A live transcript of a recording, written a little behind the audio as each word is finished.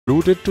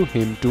rooted to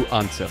him to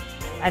answer.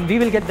 And we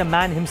will get the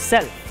man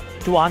himself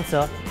to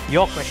answer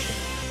your question.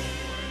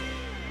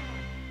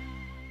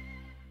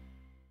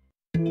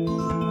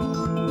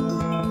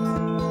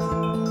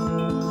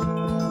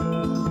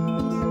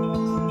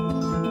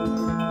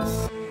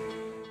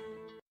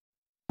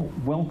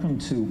 Welcome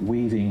to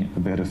Weaving a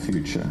Better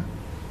Future.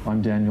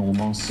 I'm Daniel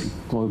Moss,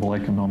 Global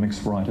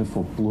Economics Writer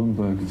for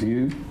Bloomberg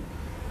View.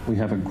 We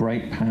have a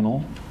great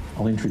panel.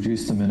 I'll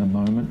introduce them in a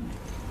moment.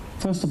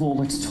 First of all,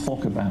 let's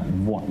talk about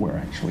what we're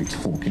actually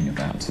talking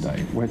about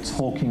today. We're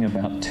talking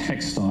about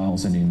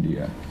textiles in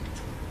India.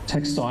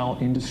 Textile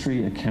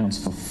industry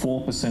accounts for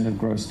 4% of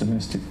gross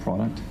domestic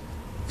product,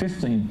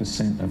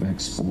 15% of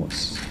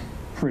exports.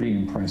 Pretty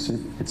impressive.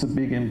 It's a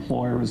big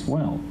employer as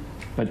well.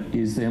 But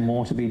is there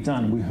more to be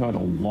done? We heard a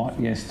lot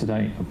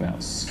yesterday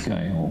about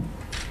scale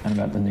and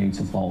about the need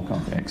to bulk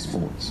up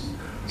exports.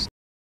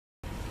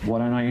 Why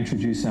don't I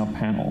introduce our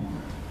panel?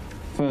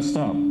 First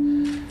up,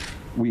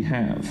 we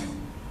have,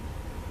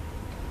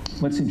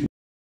 let's introduce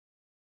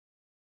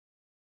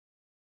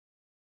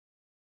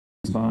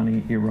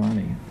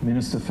Irani,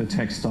 Minister for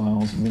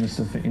Textiles,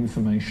 Minister for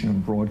Information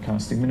and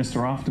Broadcasting.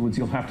 Minister, afterwards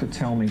you'll have to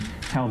tell me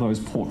how those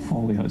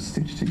portfolios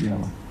stitch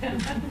together.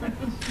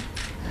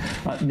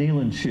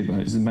 Neelam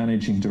Chhiber is the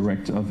Managing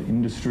Director of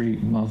Industry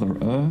Mother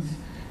Earth.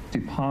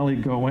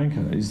 Dipali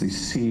Goenka is the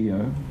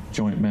CEO,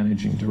 Joint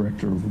Managing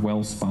Director of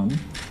Welspun.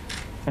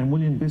 And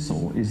William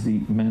Bissell is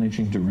the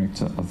Managing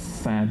Director of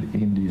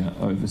FabIndia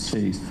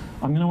overseas.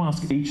 I'm going to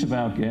ask each of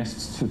our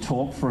guests to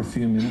talk for a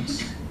few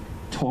minutes,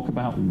 talk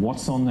about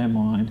what's on their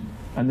mind,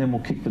 and then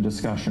we'll kick the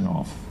discussion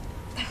off.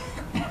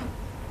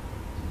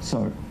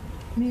 So,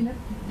 Neelam,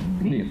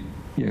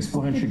 yes,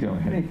 why don't you go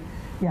ahead? Great.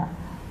 Yeah.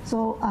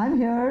 So I'm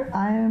here.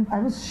 I am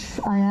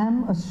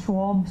a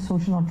Schwab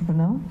social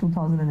entrepreneur,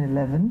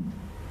 2011,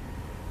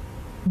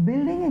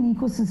 building an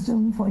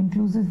ecosystem for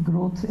inclusive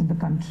growth in the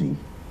country.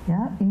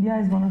 Yeah, India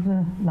is one of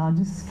the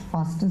largest,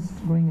 fastest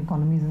growing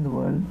economies in the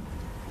world,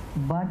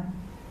 but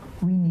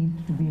we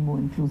need to be more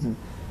inclusive,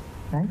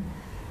 right?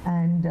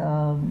 And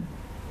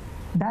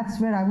that's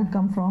where I would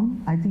come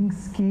from. I think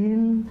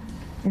scale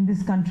in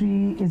this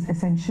country is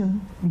essential.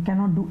 We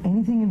cannot do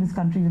anything in this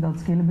country without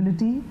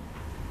scalability.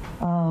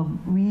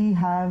 We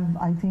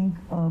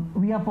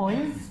are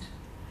poised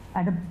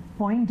at a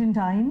point in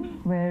time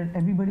where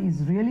everybody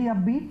is really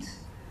upbeat.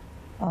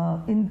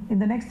 In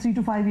the next 3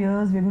 to 5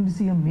 years, we're going to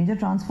see a major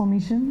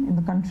transformation in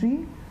the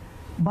country.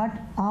 But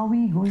are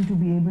we going to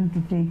be able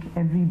to take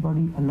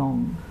everybody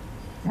along?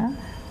 Yeah?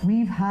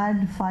 We've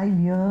had 5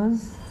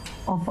 years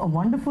of a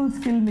wonderful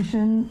skill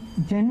mission,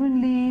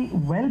 genuinely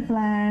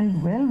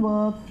well-planned,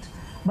 well-worked,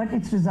 but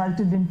it's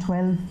resulted in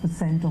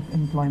 12% of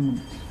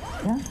employment.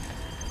 Yeah?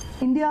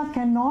 India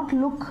cannot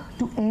look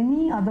to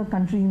any other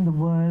country in the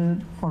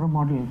world for a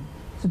model.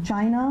 So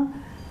China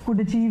could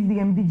achieve the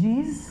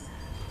MDGs,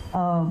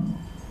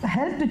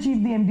 helped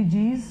achieve the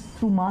MDGs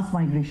through mass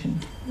migration.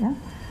 Yeah?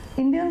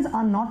 Indians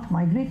are not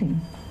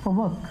migrating for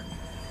work.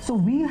 So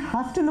we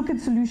have to look at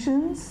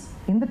solutions.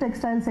 In the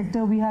textile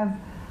sector, we have,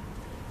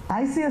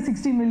 I say,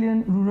 60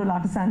 million rural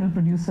artisanal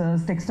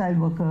producers, textile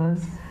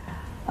workers.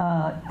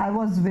 I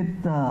was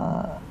with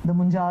the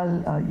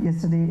Munjal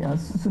yesterday,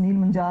 Sunil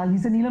Munjal. He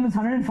said Neelam is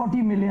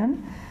 140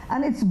 million.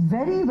 And it's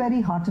very,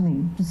 very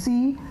heartening to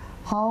see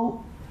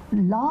how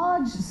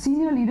large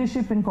senior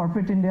leadership in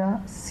corporate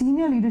India,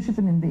 senior leadership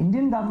in the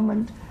Indian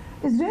government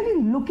is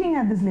really looking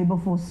at this labor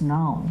force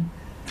now.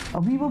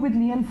 We were with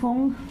Li and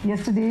Fung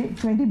yesterday,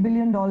 $20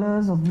 billion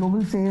of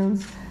global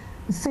sales,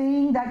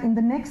 saying that in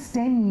the next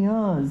 10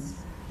 years,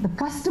 the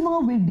customer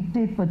will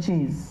dictate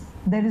purchase.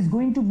 There is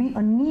going to be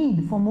a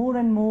need for more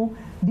and more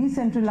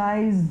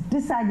decentralized,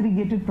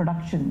 disaggregated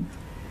production.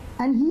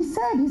 And he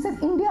said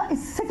India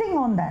is sitting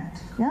on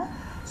that. Yeah?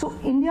 So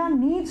India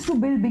needs to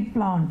build big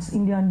plants.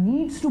 India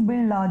needs to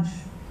build large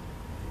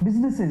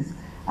businesses.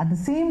 At the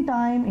same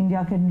time,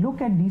 India can look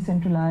at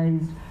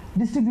decentralized,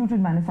 distributed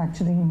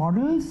manufacturing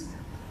models,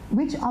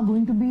 which are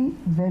going to be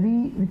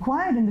very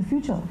required in the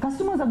future.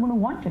 Customers are going to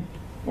want it.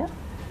 Yeah?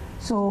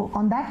 So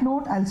on that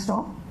note, I'll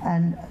stop,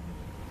 and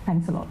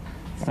thanks a lot.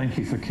 Thank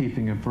you for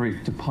keeping it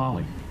brief.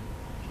 Dipali.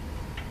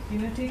 You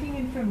know, taking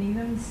it from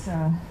Neelam's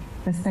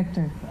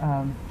perspective,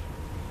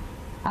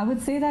 I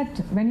would say that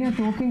when you're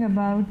talking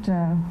about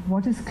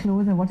what is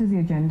close and what is the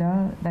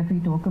agenda that we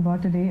talk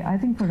about today, I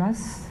think for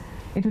us,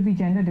 it would be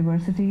gender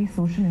diversity,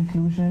 social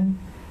inclusion,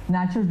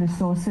 natural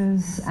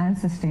resources, and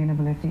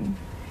sustainability.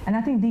 And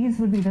I think these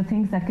would be the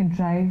things that can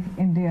drive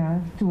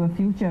India to a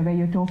future where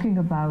you're talking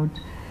about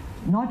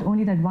not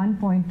only that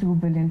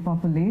 1.2 billion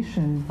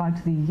population,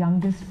 but the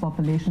youngest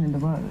population in the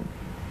world.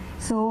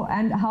 So,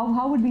 and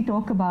how would we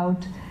talk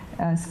about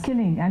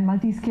skilling and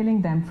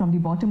multi-skilling them from the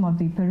bottom of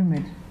the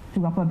pyramid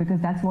to upper, because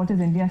that's what is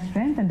India's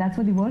strength and that's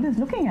what the world is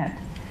looking at.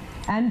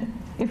 And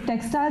if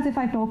textiles, if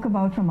I talk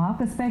about from our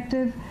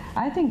perspective,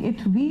 I think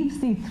it weaves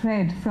the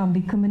thread from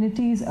the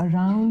communities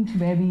around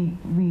where we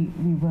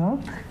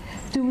work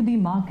to the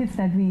markets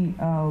that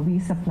we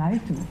supply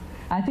to.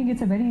 I think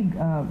it's a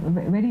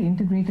very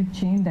integrated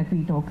chain that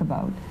we talk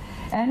about.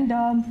 And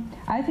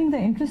I think the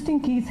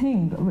interesting key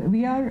thing,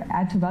 we are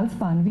at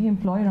Welspun, we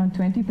employ around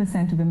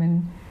 20%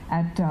 women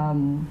at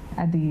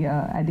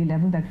the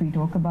level that we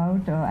talk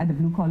about, at the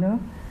blue collar,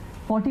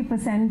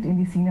 40%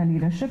 in the senior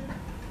leadership.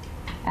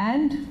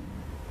 And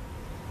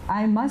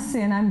I must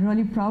say, and I'm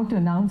really proud to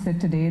announce it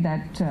today,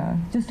 that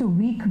just a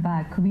week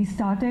back, we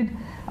started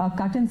a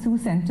cut and sew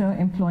center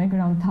employing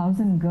around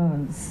 1,000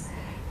 girls.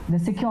 The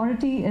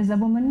security is a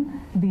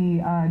woman,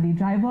 the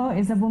driver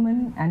is a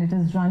woman, and it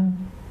is run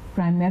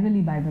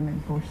primarily by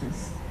women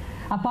forces.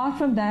 Apart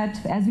from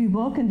that, as we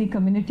work in the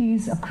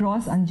communities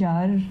across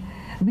Anjar,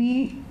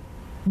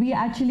 we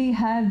actually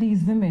have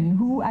these women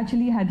who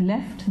actually had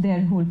left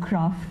their whole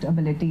craft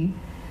ability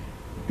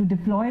to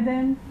deploy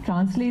them,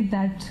 translate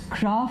that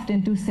craft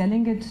into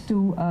selling it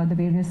to the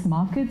various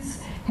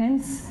markets,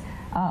 hence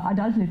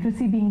adult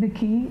literacy being the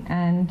key,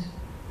 and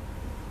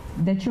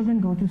their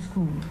children go to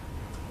school.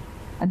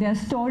 There are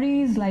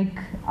stories like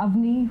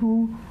Avni,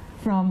 who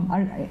from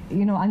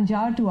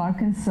Anjar to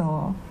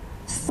Arkansas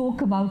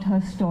spoke about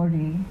her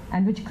story,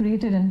 and which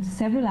created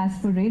several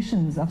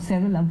aspirations of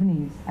several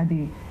Avnis at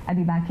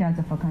the backyards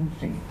of our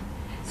country.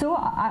 So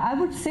I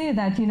would say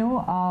that,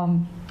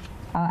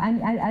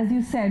 and as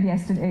you said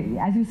yesterday,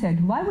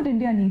 why would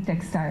India need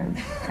textiles?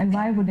 And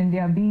why would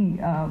India be,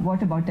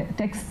 what about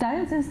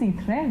textiles is the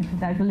thread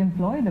that will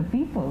employ the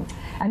people.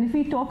 And if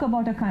we talk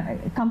about a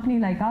company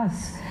like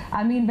us,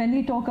 I mean, when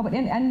we talk about,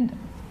 and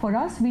for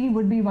us, we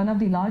would be one of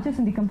the largest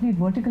in the complete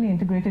vertically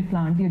integrated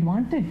plant. The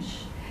advantage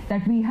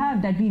that we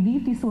have, that we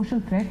weave the social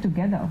thread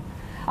together,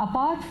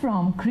 apart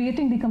from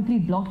creating the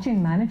complete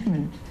blockchain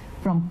management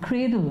from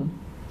cradle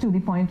to the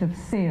point of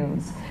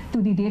sales,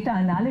 to the data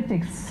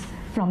analytics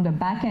from the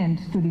back end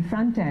to the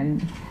front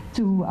end,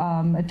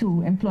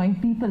 to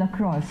employing people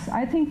across.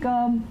 I think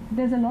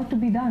there's a lot to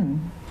be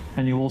done.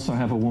 And you also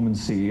have a woman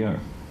CEO.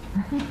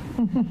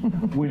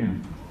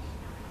 William.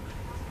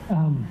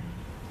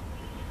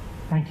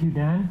 Thank you,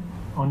 Dan.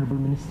 Honorable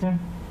Minister.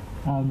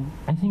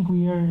 I think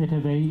we are at a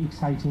very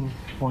exciting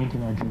point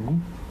in our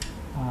journey.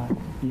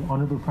 The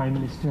Honorable Prime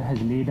Minister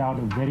has laid out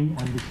a very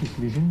ambitious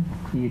vision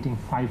of creating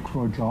 5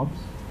 crore jobs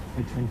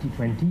by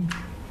 2020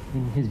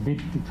 in his bid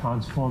to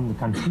transform the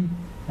country.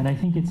 And I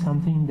think it's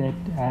something that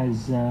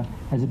as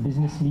a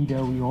business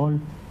leader, we all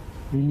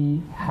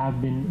really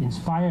have been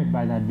inspired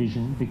by that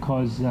vision,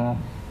 because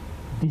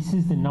this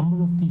is the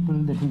number of people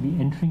that will be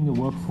entering the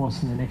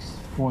workforce in the next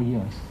 4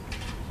 years.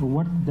 So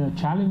what the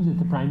challenge that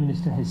the Prime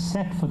Minister has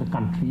set for the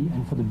country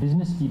and for the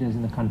business leaders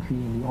in the country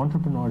and the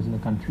entrepreneurs in the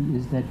country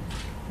is that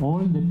all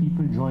the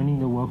people joining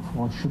the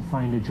workforce should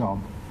find a job.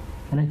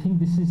 And I think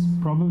this is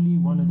probably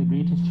one of the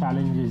greatest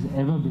challenges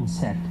ever been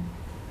set.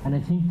 And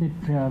I think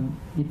that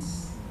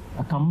it's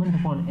incumbent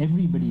upon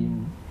everybody,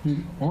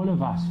 all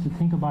of us, to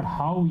think about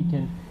how we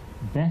can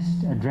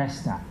best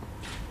address that.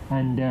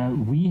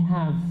 And we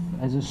have,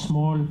 as a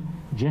small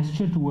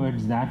gesture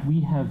towards that,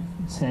 we have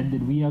said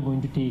that we are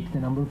going to take the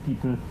number of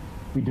people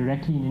we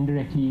directly and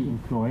indirectly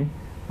employ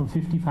from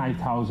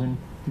 55,000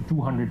 to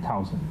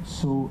 200,000.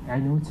 So I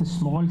know it's a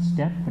small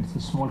step, but it's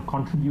a small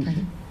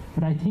contribution.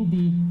 But I think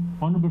the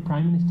Honorable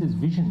Prime Minister's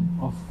vision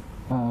of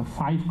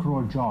 5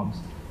 crore jobs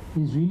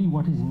is really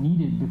what is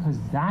needed, because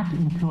that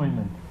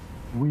employment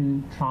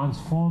will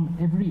transform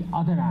every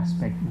other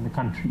aspect in the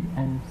country.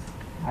 And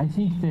I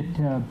think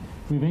that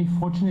we're very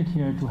fortunate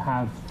here to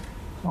have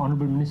the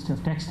Honorable Minister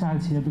of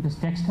Textiles here, because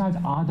textiles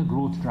are the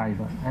growth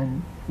driver.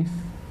 And if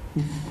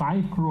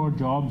 5 crore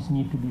jobs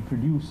need to be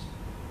produced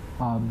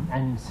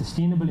and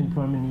sustainable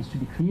employment needs to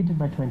be created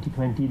by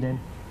 2020, then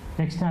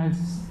textiles,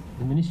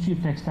 the Ministry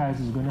of Textiles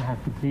is going to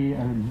have to play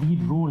a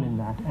lead role in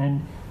that.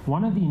 And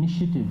one of the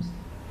initiatives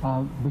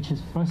which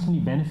has personally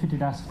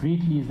benefited us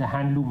greatly is the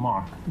handloom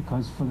mark,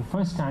 because for the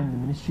first time the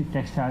Ministry of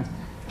Textiles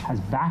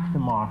has backed the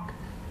mark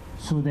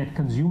so that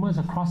consumers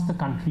across the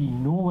country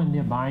know when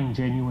they're buying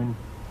genuine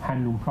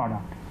handloom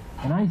product.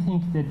 And I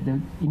think that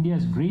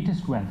India's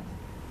greatest wealth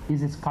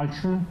is its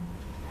cultural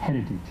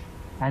heritage,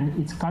 and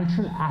its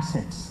cultural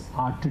assets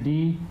are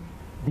today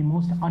the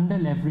most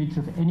under-leveraged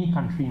of any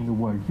country in the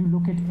world. You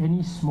look at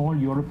any small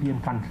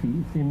European country,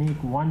 if they make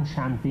one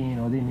champagne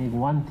or they make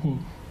one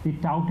thing, they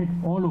tout it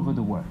all over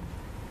the world.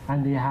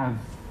 And they have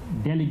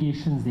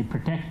delegations, they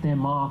protect their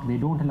mark, they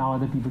don't allow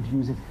other people to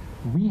use it.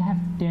 We have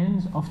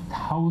tens of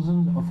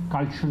thousands of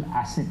cultural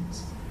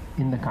assets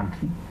in the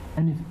country.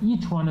 And if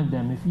each one of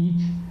them, if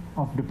each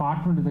of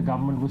department of the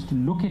government was to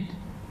look at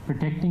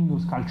protecting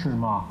those cultural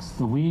marks,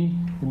 the way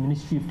the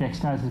Ministry of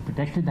Textiles has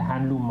protected the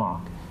handloom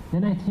mark,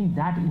 then I think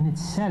that in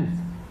itself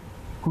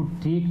could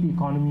take the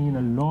economy in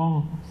a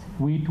long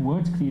way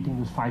towards creating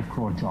those 5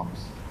 crore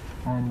jobs.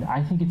 And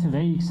I think it's a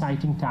very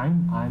exciting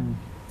time.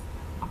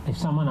 If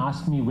someone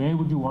asked me where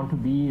would you want to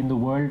be in the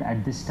world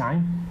at this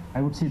time,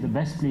 I would say the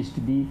best place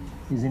to be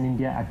is in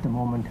India at the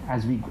moment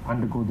as we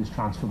undergo this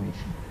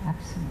transformation.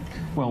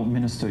 Absolutely. Well,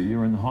 Minister,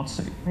 you're in the hot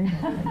seat.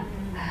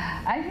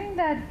 I think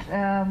that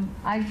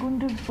I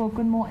couldn't have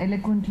spoken more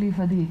eloquently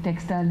for the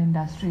textile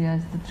industry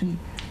as the 3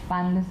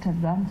 panelists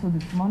have done so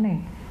this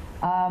morning.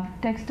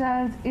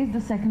 Textiles is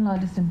the second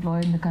largest employer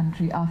in the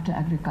country after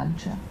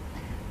agriculture.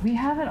 We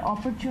have an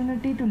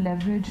opportunity to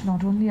leverage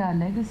not only our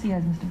legacy,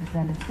 as Mr.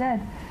 Bissell has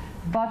said,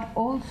 but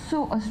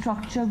also a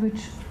structure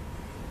which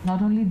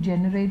not only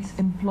generates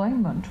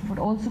employment, but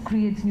also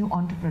creates new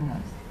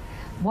entrepreneurs.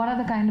 What are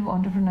the kind of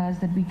entrepreneurs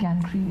that we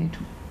can create?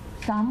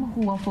 Some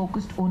who are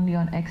focused only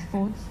on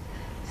exports,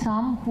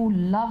 some who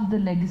love the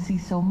legacy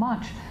so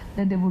much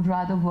that they would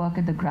rather work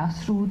at the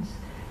grassroots,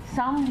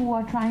 some who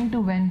are trying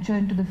to venture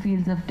into the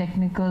fields of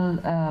technical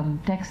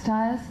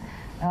textiles.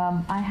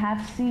 I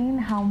have seen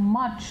how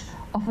much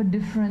of a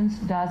difference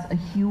does a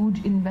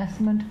huge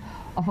investment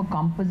of a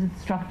composite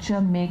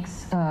structure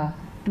makes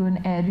to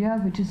an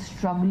area which is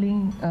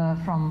struggling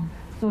from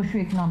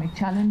socioeconomic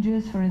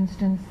challenges. For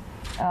instance,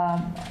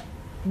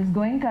 Ms.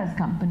 Goenka's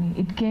company,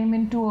 it came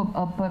into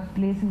a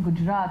place in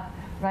Gujarat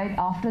right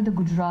after the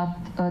Gujarat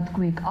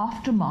earthquake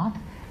aftermath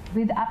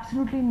with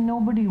absolutely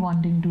nobody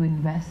wanting to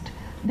invest.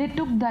 They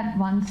took that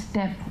one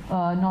step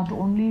not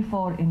only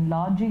for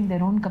enlarging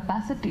their own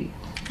capacity,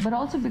 but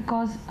also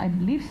because I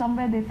believe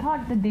somewhere they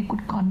thought that they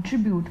could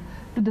contribute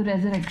to the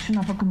resurrection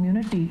of a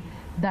community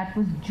that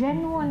was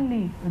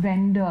genuinely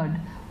rendered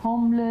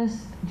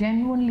homeless,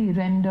 genuinely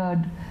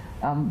rendered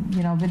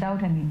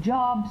without any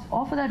jobs,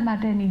 or for that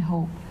matter, any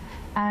hope.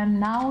 And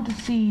now to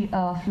see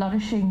a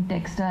flourishing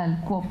textile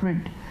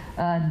corporate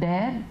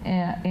there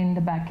in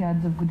the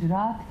backyards of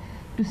Gujarat,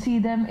 to see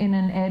them in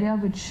an area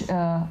which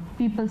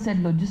people said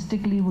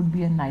logistically would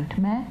be a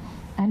nightmare,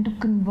 and to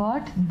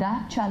convert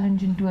that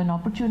challenge into an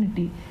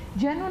opportunity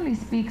generally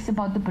speaks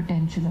about the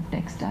potential of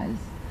textiles.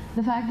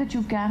 The fact that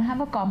you can have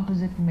a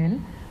composite mill,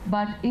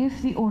 but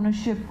if the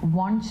ownership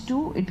wants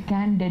to, it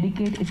can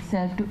dedicate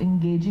itself to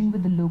engaging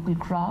with the local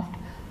craft,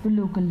 the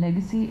local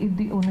legacy. If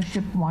the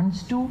ownership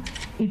wants to,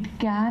 it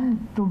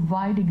can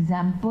provide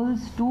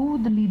examples to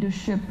the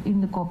leadership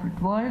in the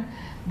corporate world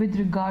with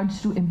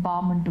regards to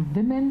empowerment of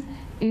women.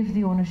 If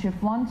the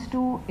ownership wants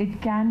to,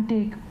 it can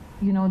take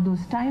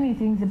those tiny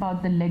things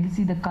about the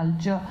legacy, the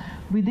culture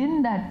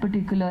within that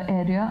particular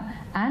area,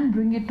 and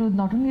bring it to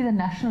not only the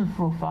national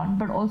forefront,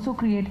 but also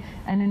create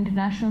an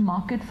international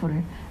market for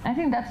it. I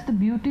think that's the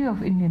beauty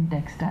of Indian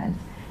textiles,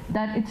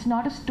 that it's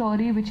not a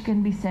story which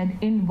can be said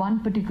in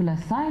one particular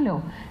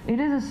silo. It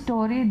is a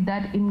story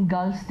that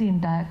engulfs the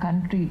entire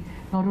country,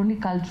 not only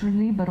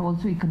culturally, but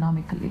also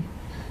economically.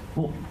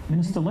 Well,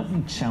 Minister, let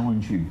me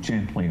challenge you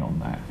gently on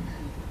that.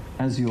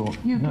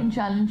 You can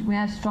challenge me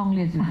as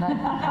strongly as you like.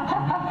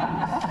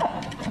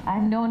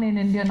 I'm known in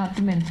India not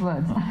to mince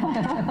words.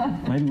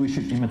 Maybe we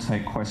should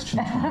imitate question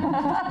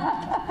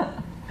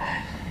time.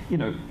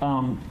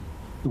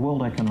 The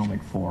World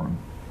Economic Forum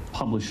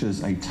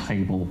publishes a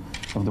table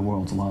of the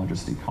world's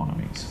largest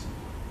economies.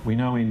 We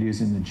know India's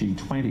in the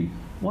G20.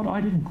 What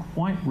I didn't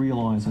quite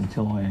realize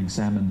until I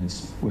examined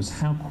this was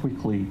how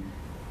quickly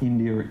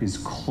India is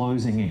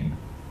closing in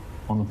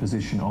on the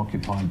position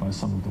occupied by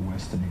some of the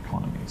Western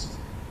economies.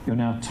 You're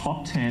now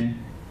top 10,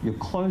 you're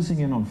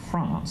closing in on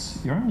France.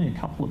 You're only a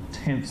couple of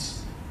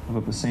tenths of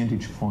a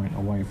percentage point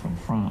away from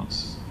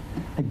France.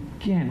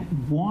 Again,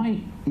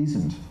 why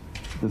isn't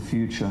the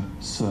future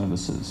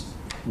services?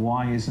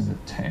 Why isn't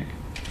it tech?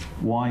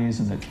 Why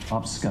isn't it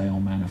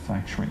upscale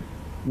manufacturing?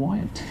 Why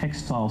are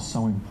textiles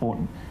so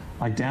important?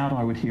 I doubt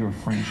I would hear a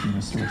French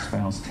minister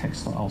espouse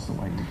textiles the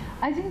way you do.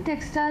 I think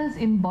textiles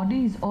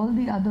embodies all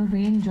the other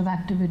range of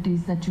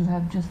activities that you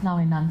have just now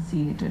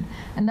enunciated.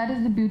 And that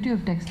is the beauty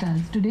of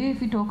textiles. Today,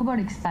 if we talk about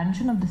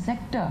expansion of the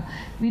sector,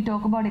 we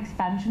talk about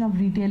expansion of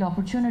retail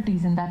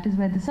opportunities, and that is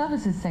where the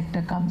services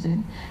sector comes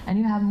in. And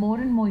you have more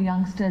and more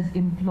youngsters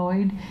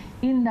employed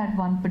in that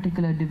one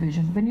particular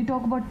division. When you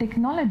talk about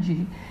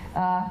technology,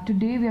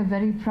 today we are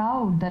very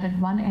proud that at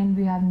one end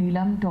we have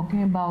Neelam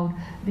talking about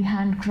the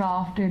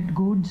handcrafted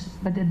goods,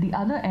 but at the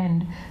other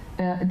end,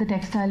 the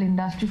textile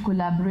industry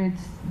collaborates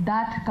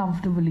that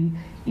comfortably,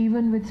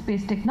 even with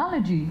space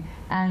technology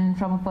and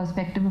from a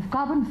perspective of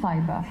carbon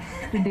fiber.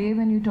 Today,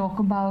 when you talk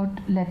about,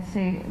 let's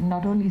say,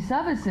 not only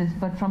services,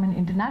 but from an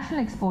international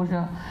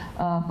exposure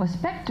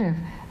perspective,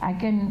 I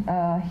can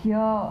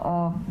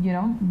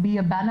be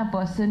a banner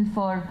person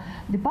for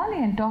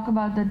Dipali and talk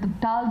about that the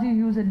towels you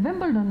use at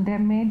Wimbledon, they're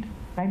made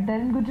right there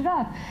in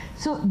Gujarat.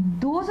 So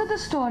those are the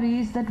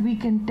stories that we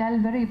can tell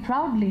very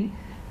proudly.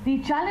 The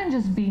challenge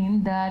has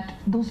been that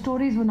those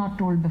stories were not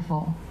told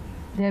before.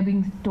 They're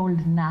being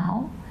told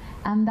now.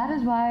 And that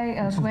is why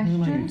Who are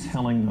you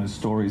telling those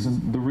stories?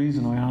 And the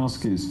reason I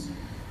ask is,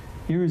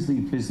 here is the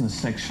business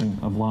section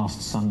of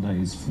last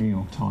Sunday's New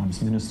York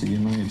Times. Minister, you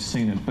may have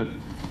seen it, but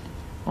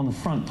on the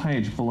front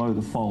page below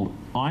the fold,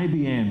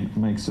 IBM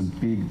makes a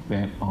big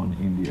bet on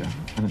India,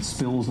 and it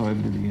spills over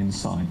to the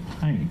inside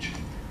page.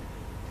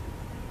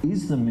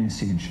 Is the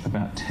message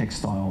about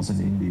textiles in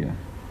India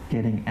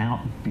getting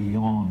out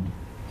beyond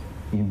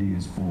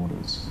India's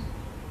borders?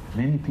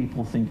 Many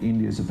people think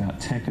India is about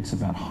tech, it's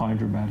about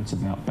Hyderabad, it's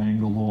about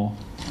Bangalore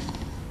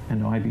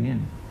and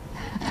IBM.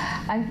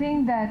 I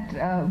think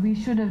that we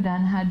should have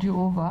had you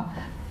over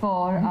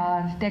for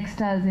our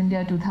Textiles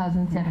India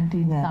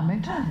 2017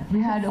 summit.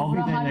 We had over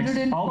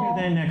 104. I'll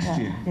be there next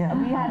year.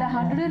 We had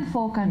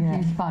 104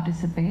 countries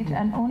participate,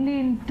 and only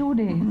in 2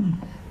 days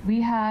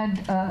we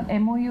had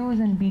MOUs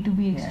and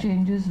B2B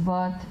exchanges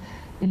worth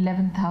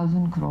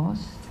 11,000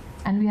 crores,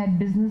 and we had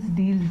business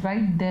deals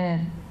right there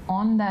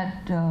on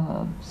that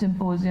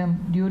symposium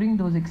during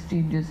those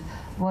exchanges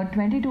were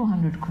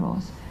 2,200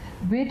 crores,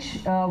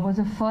 which was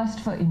a first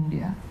for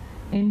India.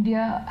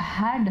 India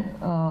had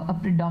a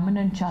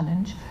predominant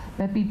challenge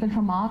where people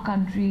from our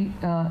country,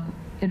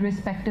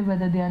 irrespective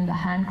whether they're in the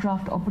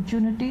handcraft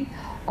opportunity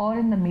or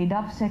in the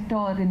made-up sector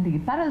or in the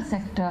apparel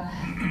sector,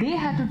 they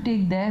had to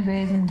take their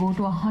ways and go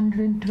to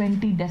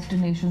 120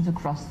 destinations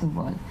across the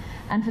world.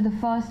 And for the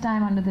first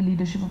time under the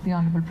leadership of the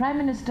Honorable Prime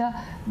Minister,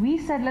 we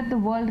said, let the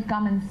world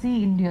come and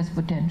see India's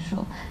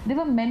potential. There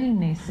were many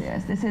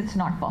naysayers. They said it's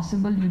not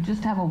possible, you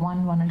just have a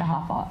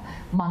 1.5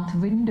 month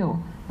window,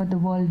 but the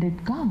world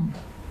did come.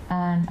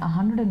 And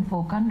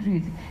 104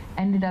 countries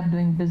ended up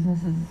doing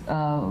businesses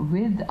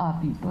with our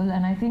people.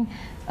 And I think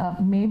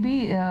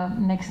maybe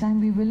next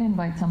time we will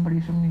invite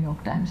somebody from New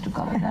York Times to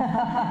cover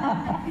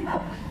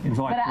that.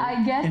 Invite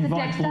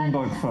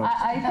Bloomberg first.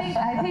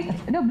 I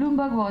think no,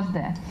 Bloomberg was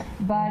there.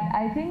 But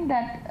I think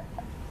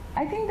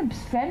the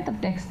strength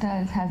of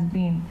textiles has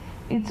been,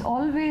 it's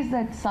always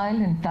that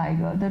silent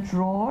tiger that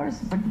roars,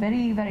 but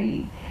very,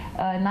 very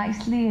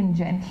nicely and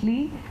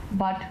gently.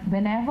 But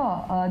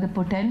whenever the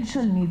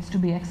potential needs to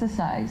be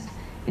exercised,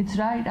 it's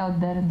right out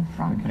there in the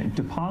front. Okay,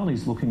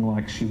 Dipali's looking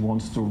like she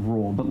wants to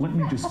roar, but let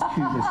me just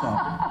cue this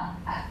up.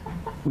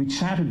 We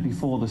chatted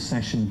before the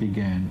session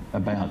began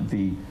about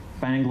the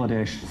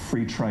Bangladesh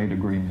free trade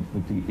agreement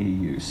with the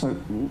EU. So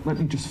let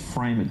me just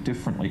frame it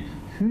differently.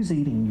 Who's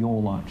eating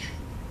your lunch?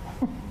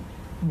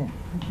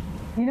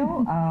 You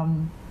know,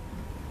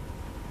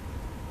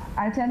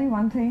 I'll tell you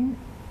one thing,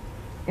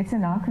 it's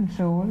in our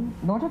control.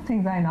 A lot of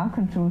things are in our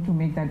control to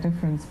make that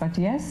difference. But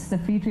yes, the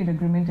free trade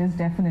agreement is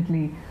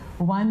definitely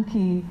one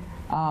key,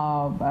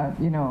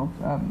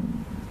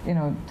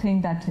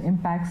 thing that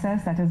impacts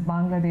us. That is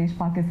Bangladesh,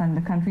 Pakistan,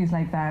 the countries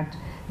like that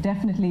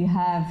definitely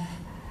have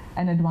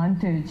an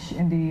advantage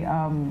in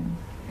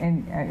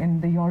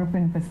the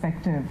European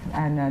perspective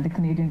and the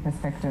Canadian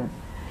perspective.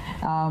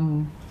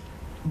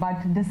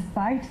 But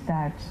despite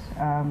that,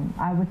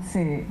 I would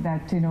say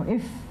that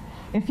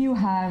if you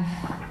have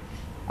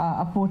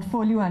a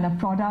portfolio and a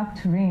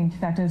product range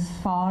that is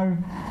far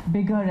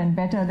bigger and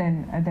better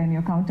than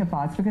your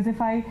counterparts, because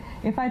if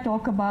I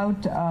talk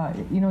about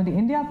the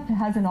India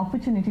has an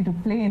opportunity to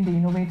play in the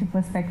innovative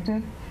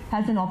perspective,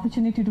 has an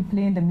opportunity to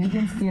play in the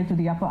medium scale to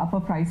the upper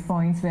price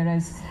points,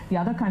 whereas the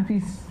other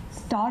countries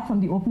start from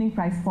the opening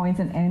price points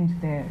and end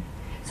there.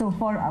 So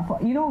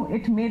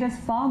it made us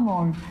far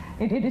more.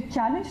 It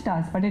challenged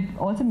us, but it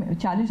also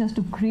challenged us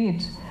to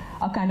create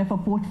a kind of a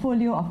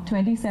portfolio of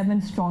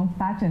 27 strong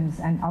patents,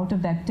 and out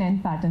of that 10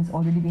 patents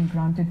already being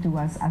granted to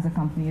us as a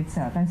company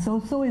itself. And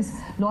so is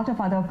a lot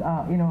of other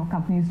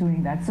companies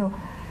doing that. So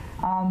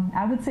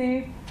I would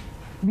say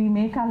we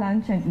make our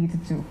lunch and eat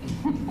it too.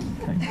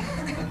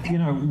 Okay.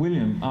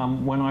 William,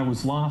 when I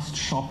was last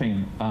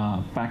shopping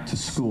back to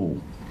school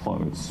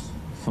clothes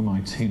for my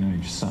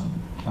teenage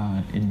son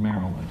in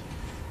Maryland,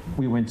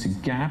 we went to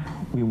Gap,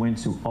 we went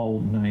to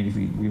Old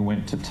Navy, we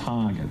went to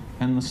Target,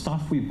 and the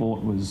stuff we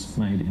bought was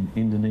made in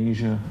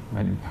Indonesia,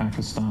 made in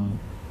Pakistan,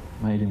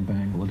 made in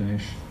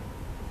Bangladesh.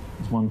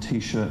 There's one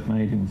t-shirt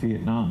made in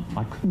Vietnam.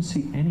 I couldn't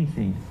see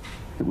anything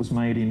that was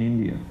made in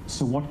India.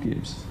 So what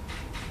gives?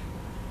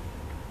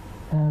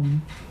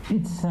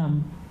 It's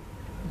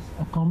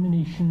a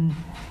combination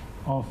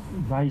of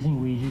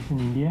rising wages in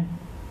India,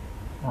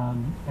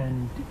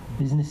 and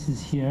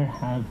businesses here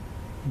have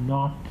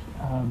not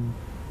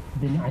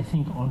been, I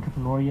think,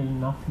 entrepreneurial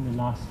enough in the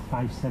last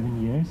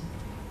 5-7 years.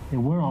 There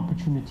were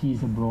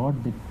opportunities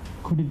abroad that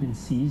could have been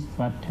seized,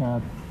 but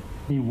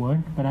they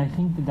weren't. But I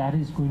think that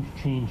is going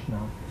to change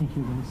now. I think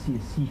you're going to see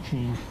a sea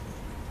change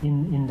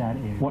in that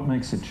area. What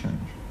makes it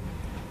change?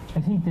 I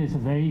think there's a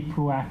very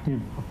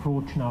proactive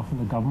approach now from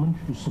the government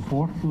to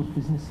support those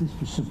businesses,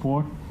 to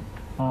support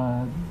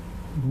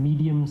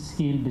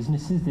medium-scale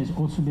businesses. There's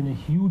also been a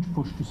huge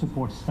push to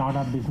support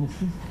startup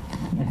businesses.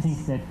 Yes. I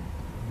think that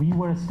we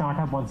were a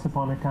startup once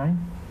upon a time.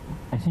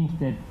 I think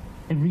that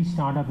every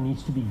startup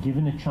needs to be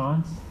given a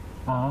chance.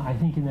 I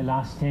think in the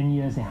last 10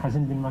 years there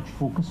hasn't been much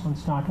focus on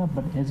startup,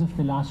 but as of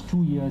the last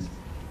 2 years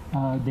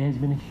there has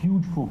been a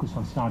huge focus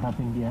on Startup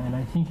India, and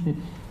I think that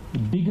the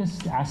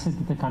biggest asset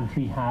that the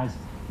country has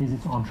is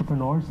its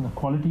entrepreneurs and the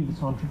quality of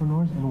its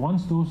entrepreneurs. And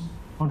once those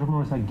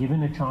entrepreneurs are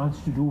given a chance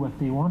to do what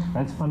they want,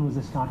 Welspun was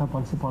a startup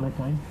once upon a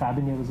time,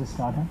 FabIndia was a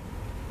startup,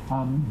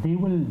 they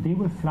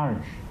will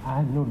flourish. I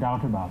have no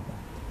doubt about that.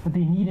 But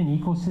they need an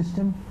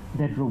ecosystem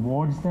that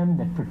rewards them,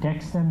 that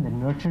protects them, that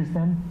nurtures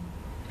them.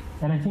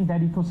 And I think that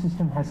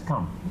ecosystem has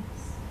come.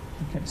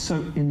 Okay, so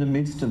in the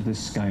midst of this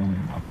scaling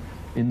up,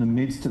 in the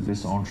midst of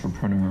this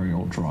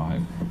entrepreneurial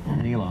drive,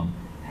 Neelam,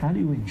 how do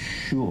you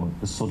ensure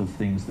the sort of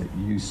things that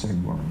you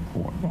said were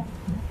important? Yeah.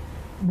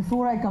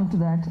 Before I come to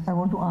that, I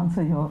want to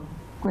answer your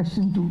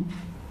question to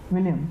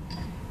William,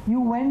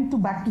 you went to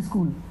back to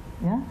school,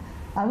 yeah?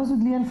 I was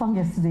with Lian Fung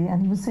yesterday,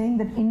 and he was saying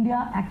that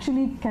India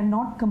actually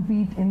cannot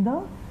compete in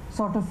the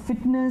sort of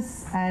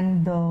fitness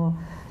and the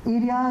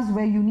areas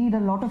where you need a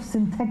lot of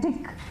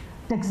synthetic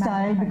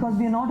textile because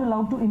we are not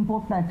allowed to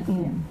import that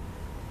in.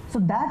 So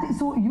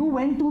so you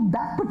went to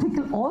that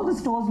particular, all the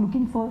stores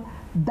looking for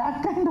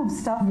that kind of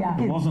stuff.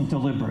 Yeah. It wasn't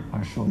deliberate,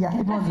 I assure you. Yeah,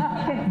 it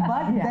wasn't.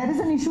 But there is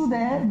an issue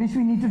there which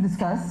we need to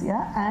discuss,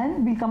 yeah,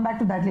 and we'll come back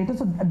to that later.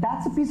 So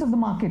that's a piece of the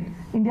market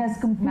India is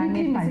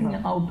completely missing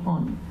out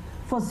on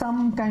for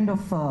some kind of,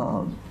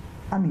 for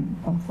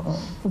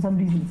some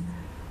reasons.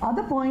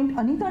 Other point,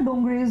 Anita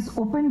Dongre's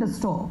opened a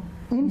store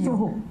in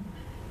Soho,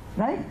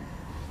 right?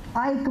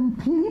 I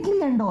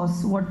completely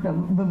endorse what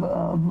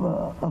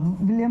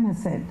William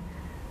has said.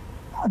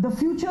 The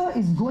future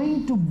is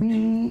going to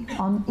be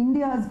on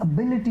India's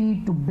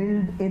ability to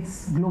build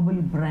its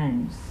global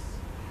brands.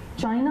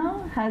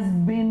 China has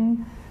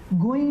been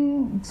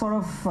going sort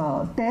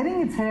of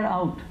tearing its hair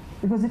out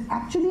because it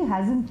actually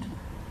hasn't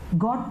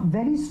got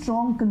very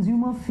strong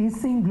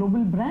consumer-facing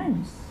global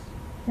brands.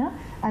 Yeah?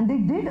 And they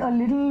did a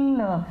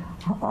little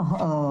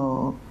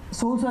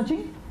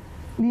soul-searching.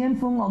 Lian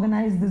Fung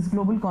organized this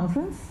global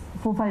conference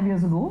 4-5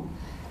 years ago.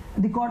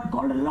 They called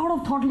a lot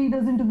of thought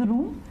leaders into the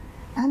room,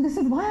 and they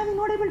said, why are we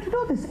not able to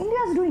do this?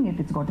 India's doing it.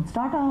 It's got its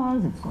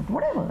Tatas, it's got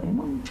whatever,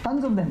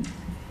 tons of them.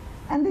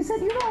 And they said,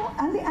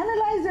 and they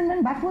analyzed and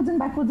went backwards and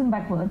backwards and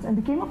backwards, and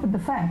they came up with the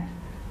fact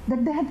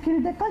that they had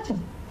killed their culture.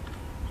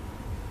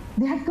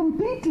 They have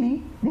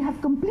completely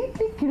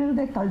killed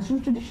their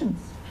cultural traditions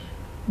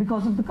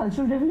because of the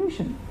Cultural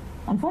Revolution,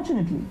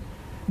 unfortunately.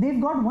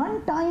 They've got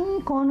one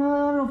tiny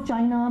corner of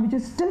China which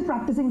is still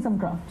practicing some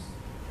crafts.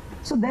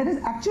 So there is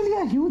actually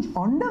a huge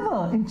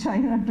endeavor in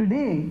China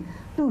today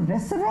to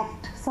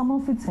resurrect some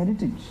of its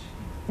heritage.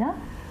 Yeah?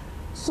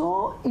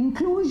 So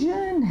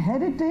inclusion,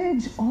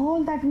 heritage,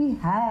 all that we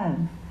have,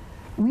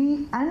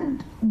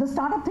 and the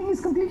startup thing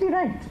is completely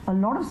right. A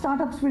lot of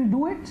startups will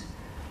do it,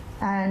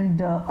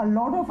 and a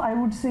lot of, I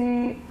would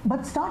say,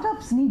 but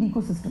startups need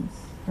ecosystems,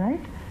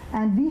 right?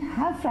 And we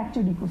have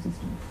fractured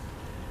ecosystems.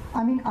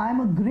 I mean, I'm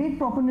a great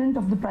proponent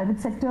of the private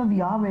sector. We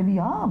are where we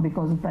are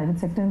because of private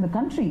sector in the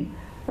country.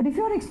 But if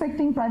you're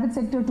expecting private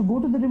sector to go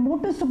to the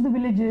remotest of the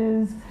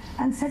villages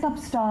and set up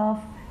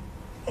stuff,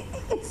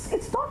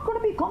 it's not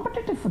going to be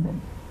competitive for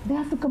them. They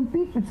have to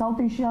compete with South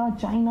Asia,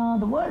 China,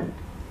 the world.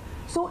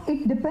 So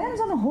it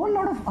depends on a whole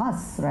lot of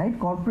us, right?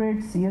 Corporate,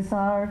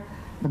 CSR,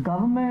 the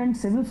government,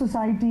 civil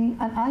society.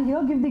 And I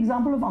here give the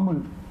example of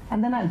Amul,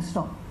 and then I'll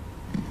stop.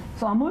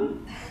 So Amul,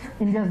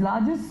 India's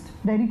largest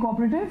dairy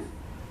cooperative,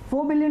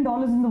 $4 billion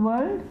in the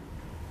world,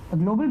 a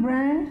global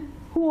brand.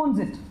 Who owns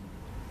it?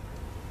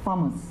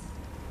 Farmers.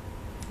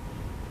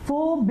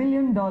 $4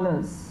 billion.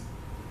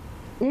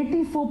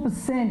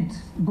 84%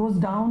 goes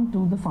down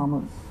to the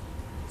farmers.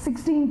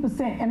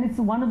 16%, and it's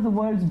one of the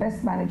world's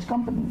best managed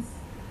companies.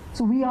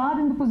 So we are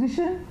in the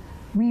position,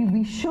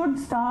 we should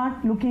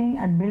start looking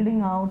at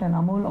building out an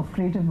Amul of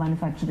creative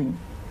manufacturing.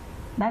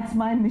 That's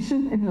my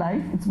mission in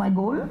life, it's my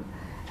goal,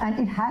 and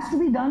it has to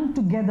be done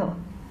together.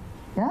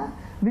 Yeah?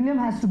 William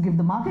has to give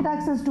the market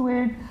access to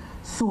it,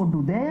 so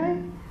do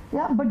they.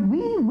 Yeah? But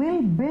we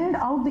will build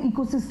out the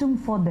ecosystem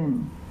for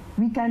them.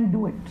 We can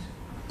do it.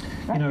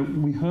 Right?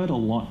 We heard a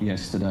lot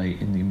yesterday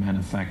in the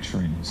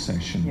manufacturing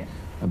session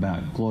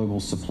about global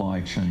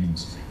supply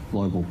chains,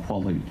 global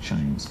quality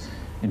chains.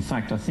 In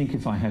fact, I think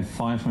if I had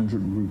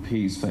 500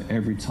 rupees for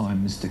every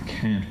time Mr.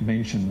 Kant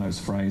mentioned those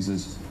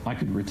phrases, I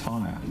could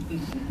retire.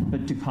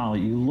 But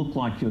Dipali, you look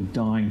like you're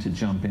dying to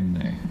jump in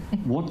there.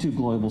 What do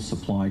global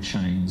supply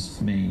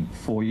chains mean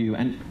for you?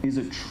 And is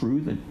it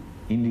true that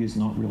India is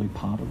not really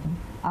part of them?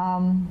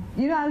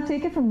 I'll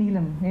take it from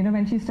Neelam,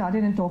 when she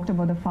started and talked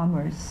about the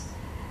farmers.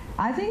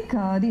 I think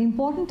the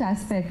important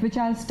aspect, which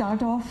I'll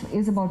start off,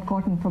 is about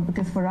cotton,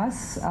 because for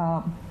us,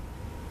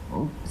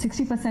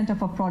 60%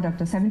 of our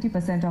product or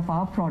 70% of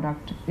our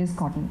product is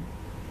cotton.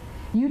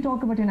 You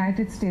talk about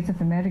United States of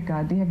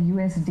America, they have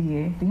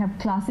USDA, they have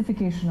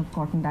classification of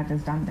cotton that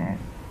is done there.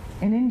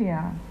 In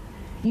India,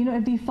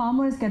 if the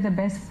farmers get the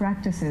best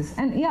practices,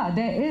 and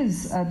there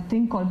is a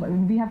thing called,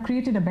 we have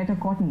created a better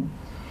cotton.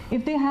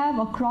 If they have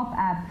a crop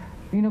app,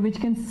 which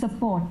can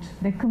support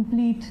the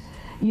complete,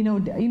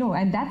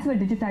 and that's where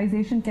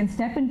digitization can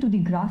step into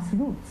the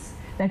grassroots.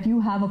 That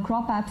you have a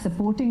crop app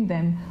supporting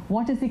them,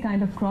 what is the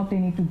kind of crop they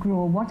need to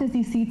grow, what is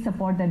the seed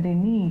support that they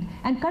need,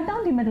 and cut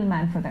down the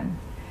middleman for them.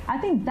 I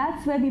think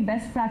that's where the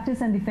best practice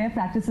and the fair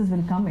practices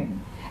will come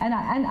in. And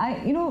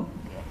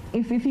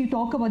if you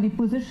talk about the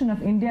position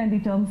of India in the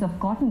terms of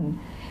cotton,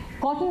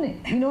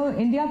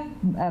 India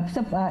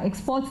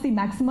exports the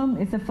maximum,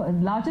 is the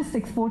largest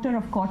exporter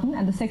of cotton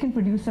and the second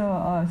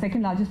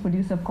largest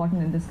producer of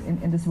cotton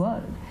in this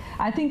world.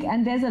 I think,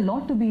 and there's a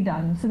lot to be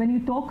done. So when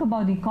you talk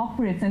about the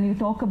corporates and you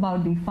talk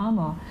about the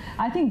farmer,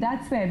 I think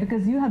that's where,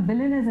 because you have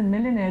billionaires and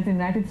millionaires in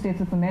the United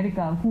States of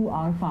America who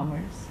are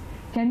farmers.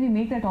 Can we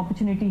make that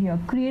opportunity here,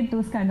 create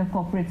those kind of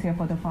corporates here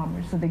for the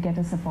farmers so they get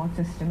a support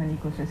system and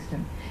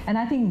ecosystem? And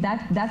I think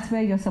that's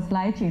where your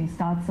supply chain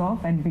starts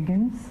off and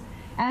begins.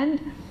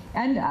 And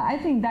And I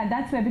think that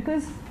that's where,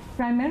 because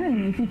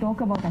primarily if you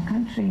talk about our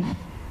country,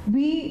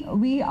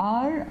 we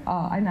are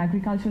an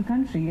agricultural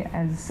country,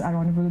 as our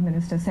Honourable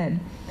Minister said,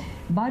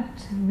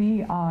 but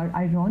we are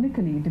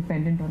ironically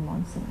dependent on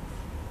monsoons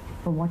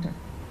for water.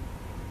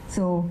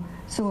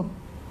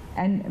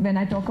 And when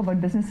I talk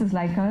about businesses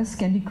like us,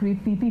 can we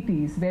create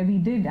PPPs, where we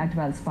did at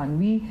Welspun?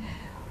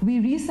 We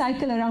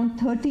recycle around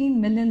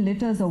 13 million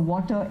liters of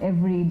water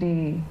every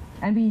day.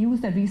 And we use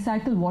that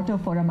recycled water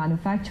for our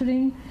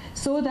manufacturing,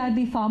 so that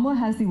the farmer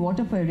has the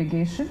water for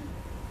irrigation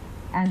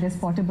and there's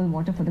potable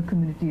water for the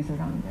communities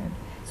around there.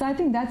 So I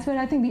think that's where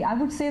I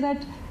would say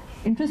that,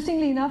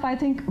 interestingly enough, I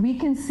think we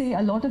can say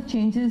a lot of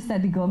changes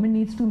that the government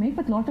needs to make,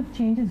 but a lot of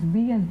changes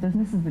we as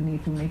businesses will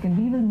need to make, and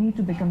we will need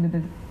to become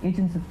the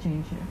agents of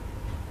change here.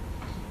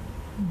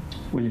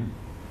 William,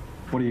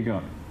 what do you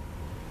got?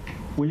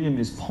 William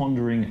is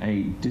pondering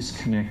a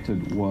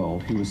disconnected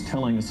world. He was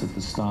telling us at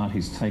the start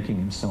he's taking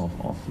himself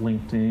off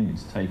LinkedIn,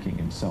 he's taking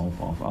himself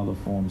off other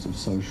forms of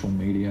social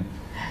media.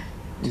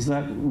 Is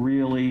that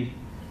really,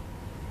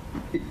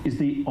 is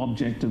the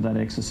object of that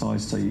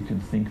exercise so you can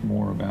think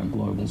more about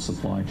global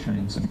supply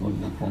chains and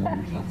global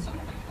quality chains?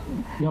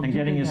 And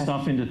getting your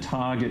stuff into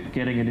Target,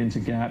 getting it into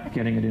Gap,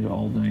 getting it into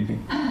Old Navy.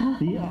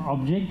 The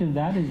object of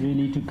that is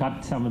really to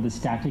cut some of the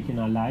static in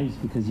our lives,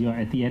 because you're,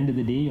 at the end of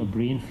the day, your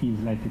brain feels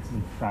like it's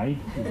been fried.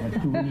 You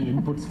have too many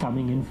inputs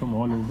coming in from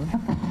all over.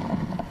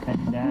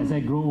 And as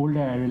I grow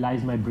older, I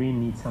realize my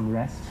brain needs some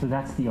rest. So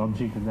that's the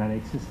object of that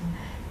exercise.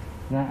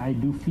 I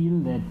do feel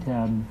that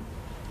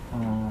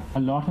a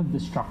lot of the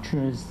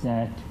structures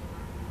that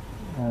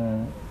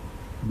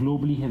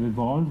globally have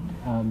evolved,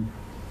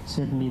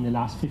 certainly in the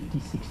last 50,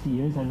 60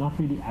 years, are not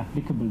really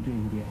applicable to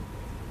India.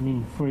 I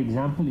mean, for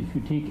example, if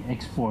you take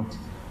exports,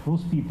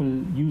 most people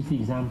use the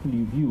example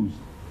you've used.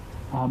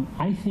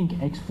 I think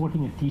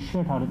exporting a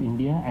t-shirt out of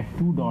India at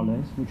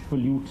 $2, which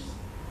pollutes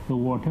the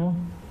water,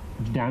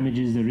 which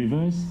damages the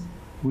rivers,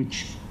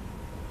 which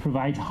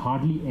provides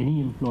hardly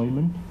any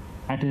employment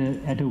at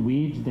a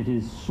wage that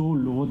is so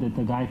low that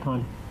the guy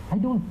can't, I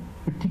don't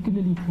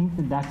particularly think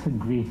that that's a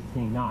great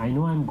thing. Now, I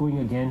know I'm going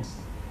against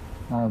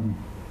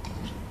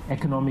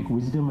economic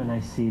wisdom when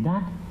I say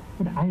that,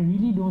 but I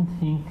really don't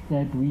think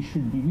that we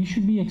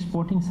should be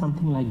exporting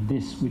something like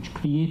this, which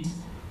creates,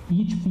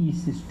 each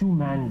piece is 2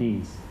 man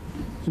days.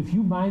 So if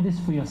you buy this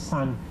for your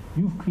son,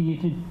 you've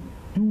created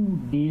 2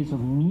 days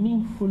of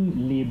meaningful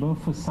labor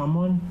for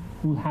someone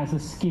who has a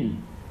skill,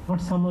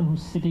 not someone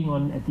who's sitting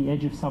at the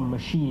edge of some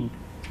machine,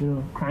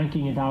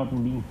 cranking it out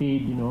and being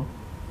paid,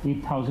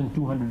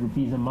 8,200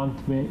 rupees a month,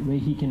 where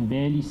he can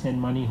barely send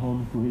money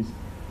home to his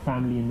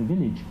family in the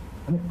village.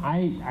 I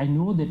mean, I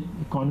know that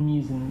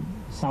economies in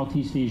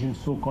Southeast Asian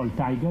so-called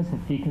tigers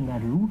have taken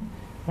that route,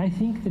 but I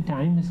think the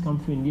time has come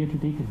for India to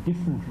take a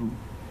different route.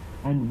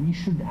 And we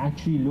should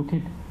actually look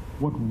at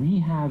what we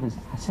have as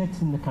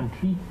assets in the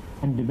country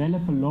and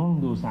develop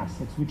along those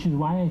assets, which is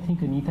why I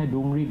think Anita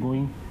Dongre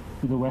going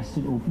to the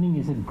Western opening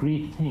is a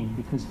great thing,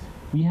 because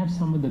we have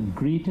some of the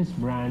greatest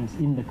brands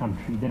in the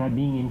country that are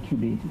being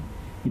incubated.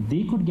 If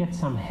they could get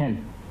some help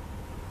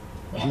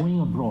going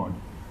abroad,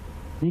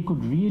 they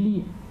could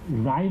really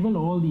rival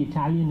all the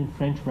Italian and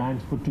French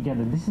brands put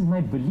together. This is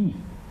my belief.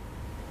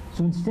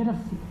 So instead of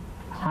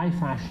high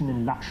fashion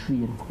and luxury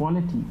and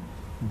quality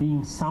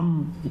being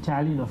some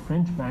Italian or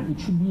French brand, it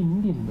should be an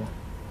Indian brand.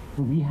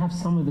 We have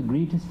some of the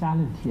greatest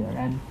talent here,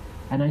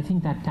 and I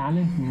think that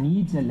talent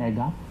needs a leg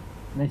up.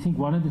 And I think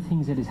one of the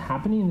things that is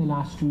happening in the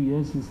last 2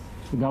 years is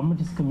the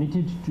government is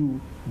committed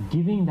to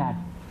giving that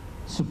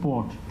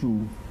support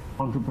to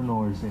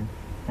entrepreneurs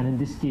and in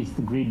this case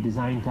the great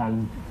design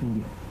talent of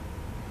India.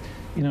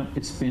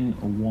 It's been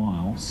a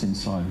while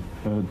since I've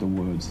heard the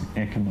words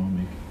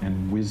economic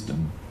and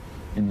wisdom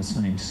in the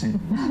same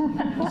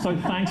sentence. So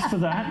thanks for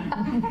that.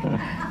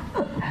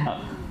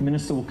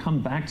 Minister, we'll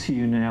come back to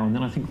you now, and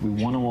then I think we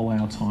want to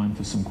allow time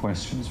for some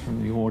questions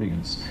from the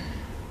audience.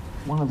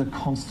 One of the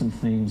constant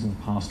themes in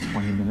the past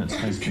 20 minutes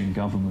has been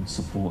government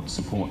support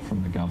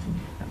from the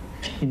government.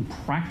 In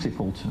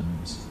practical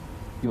terms,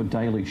 your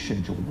daily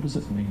schedule, what does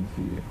it mean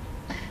for you?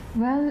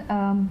 Well,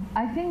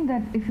 I think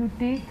that if you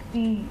take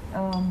the,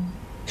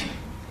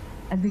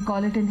 as we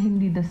call it in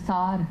Hindi, the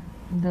SAR,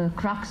 the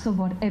crux of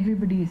what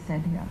everybody has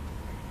said here.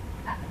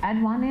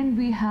 At one end,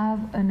 we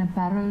have an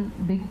apparel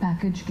big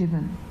package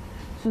given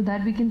so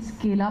that we can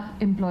scale up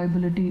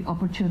employability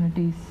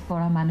opportunities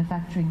for our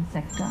manufacturing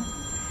sector.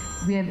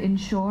 We have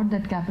ensured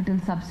that capital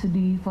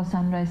subsidy for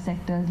sunrise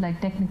sectors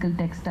like technical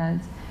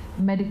textiles,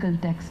 medical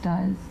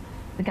textiles,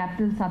 the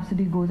capital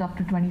subsidy goes up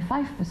to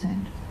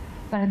 25%.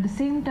 But at the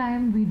same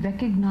time, we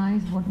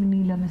recognize what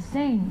Neelam is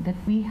saying, that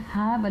we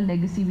have a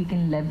legacy we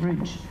can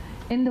leverage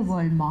in the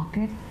world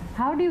market.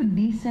 How do you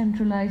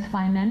decentralize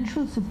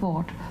financial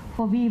support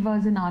for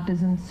weavers and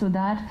artisans so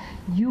that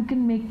you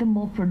can make them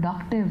more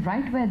productive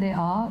right where they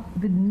are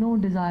with no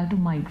desire to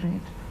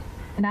migrate?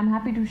 And I'm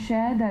happy to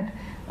share that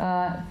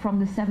from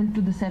the 7th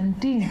to the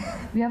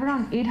 17th, we have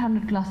around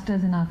 800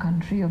 clusters in our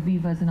country of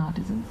weavers and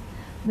artisans.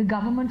 The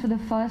government for the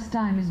first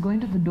time is going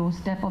to the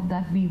doorstep of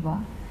that weaver.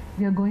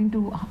 we are going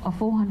to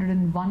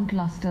 401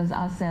 clusters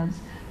ourselves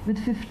with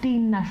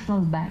 15 national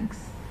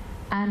banks.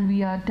 And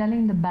we are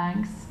telling the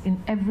banks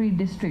in every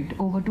district,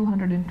 over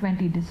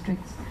 220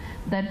 districts,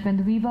 that when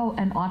the weaver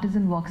and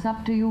artisan walks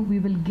up to you, we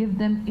will give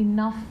them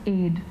enough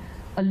aid,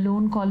 a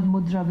loan called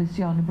Mudra, which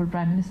the Honorable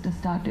Prime Minister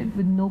started,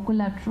 with no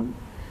collateral.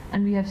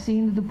 And we have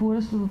seen that the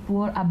poorest of the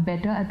poor are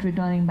better at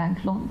returning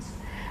bank loans.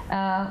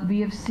 We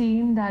have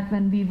seen that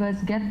when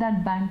weavers get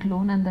that bank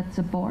loan and that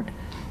support,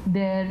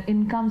 their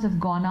incomes have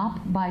gone up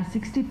by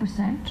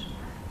 60%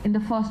 in the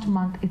first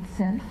month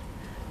itself.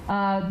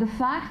 The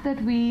fact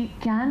that we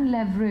can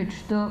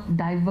leverage the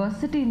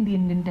diversity in the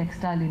Indian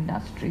textile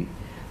industry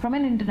from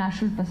an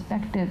international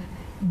perspective,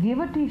 give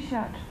a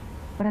t-shirt,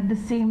 but at the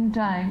same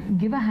time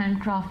give a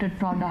handcrafted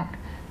product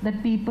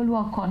that people who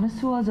are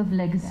connoisseurs of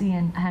legacy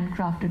and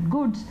handcrafted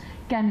goods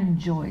can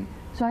enjoy.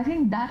 So I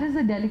think that is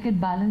a delicate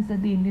balance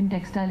that the Indian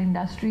textile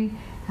industry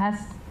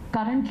has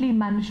currently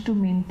managed to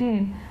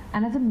maintain.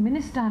 And as a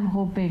minister, I'm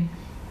hoping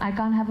I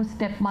can't have a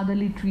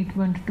stepmotherly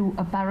treatment to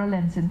apparel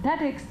and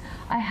synthetics.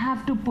 I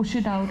have to push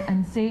it out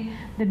and say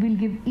that we'll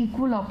give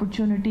equal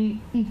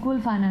opportunity,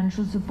 equal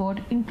financial support,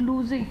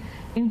 inclusive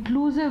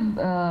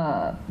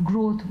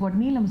growth, what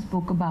Neelam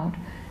spoke about.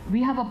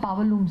 We have a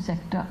power loom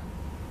sector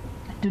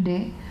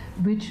today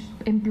which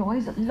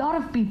employs a lot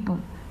of people,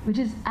 which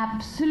is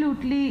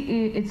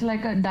absolutely, it's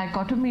like a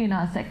dichotomy in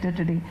our sector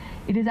today.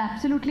 It is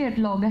absolutely at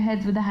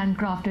loggerheads with the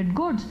handcrafted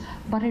goods,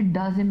 but it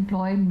does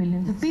employ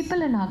millions of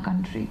people in our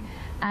country.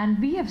 And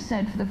we have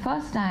said for the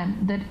first time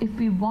that if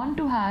we want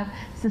to have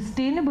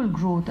sustainable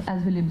growth,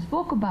 as William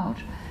spoke about,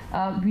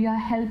 we are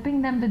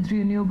helping them with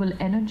renewable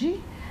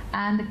energy,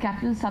 and the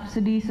capital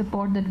subsidy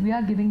support that we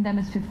are giving them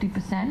is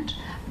 50%.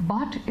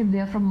 But if they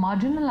are from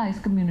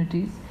marginalized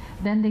communities,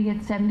 then they get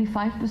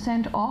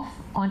 75% off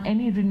on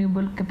any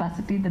renewable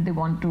capacity that they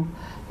want to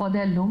for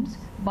their looms.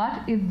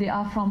 But if they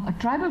are from a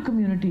tribal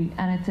community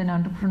and it's an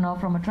entrepreneur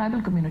from a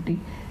tribal community,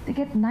 they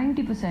get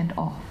 90%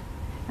 off.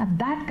 Now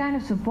that kind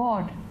of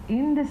support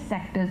in this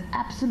sector is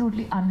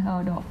absolutely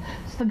unheard of.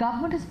 So the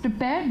government has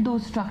prepared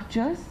those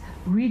structures,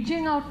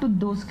 reaching out to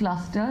those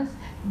clusters,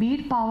 be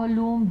it power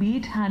loom, be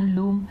it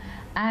handloom,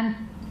 and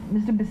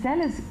Mr.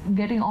 Bissell is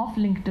getting off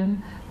LinkedIn,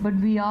 but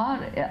we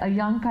are a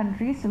young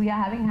country, so we are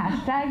having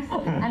hashtags,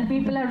 and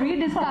people are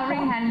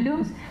rediscovering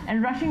handlooms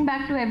and rushing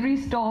back to every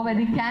store where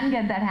they can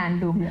get that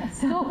handloom.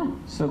 Yes.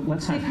 So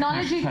let's have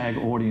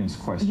hashtag audience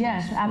questions.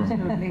 Yes,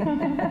 absolutely.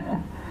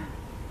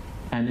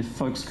 And if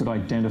folks could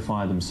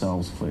identify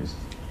themselves, please.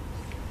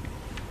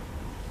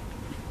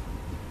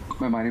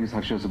 My name is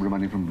Harsha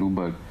Subramanian from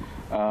Bloomberg.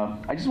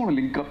 I just want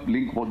to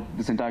link what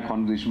this entire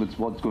conversation with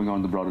what's going on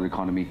in the broader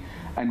economy.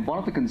 And one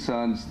of the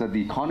concerns that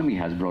the economy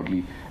has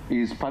broadly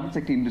is private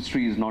sector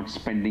industry is not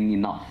spending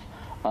enough.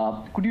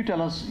 Could you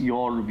tell us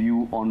your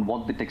view on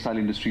what the textile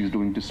industry is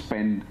doing to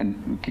spend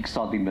and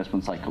kickstart the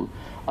investment cycle?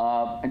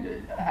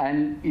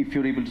 And if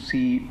you're able to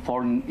see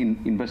foreign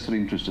investor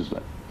interest as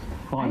well.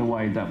 By the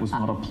way, that was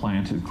not a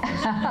planted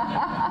question.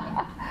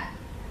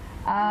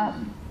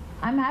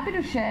 I'm happy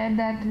to share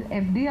that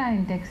FDI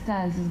in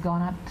textiles has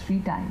gone up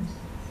 3 times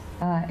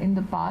in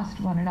the past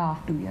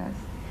 1.5 to 2 years.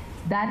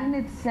 That in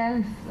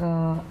itself,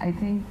 I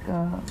think,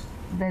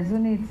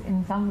 resonates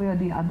in some way or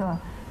the other,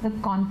 the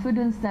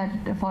confidence that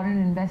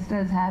foreign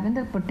investors have in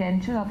the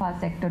potential of our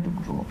sector to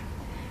grow.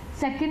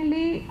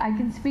 Secondly, I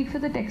can speak for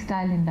the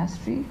textile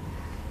industry.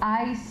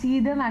 I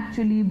see them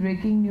actually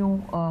breaking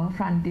new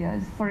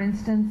frontiers. For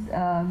instance,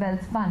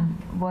 Welspun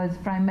was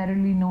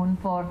primarily known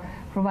for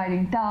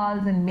providing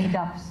towels and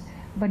made-ups.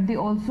 But they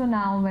also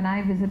now, when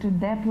I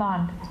visited their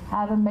plant,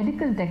 have a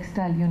medical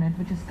textile unit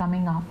which is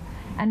coming up.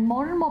 And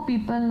more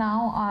people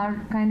now are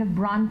kind of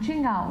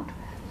branching out.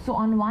 So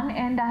on one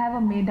end, I have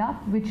a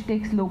made-up which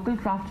takes local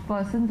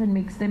craftspersons and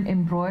makes them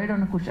embroidered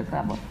on a kusha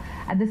cover.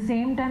 At the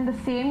same time, the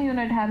same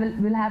unit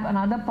will have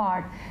another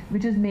part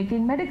which is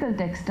making medical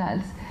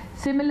textiles.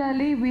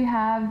 Similarly, we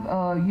have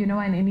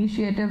an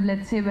initiative,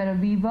 let's say, where a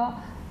weaver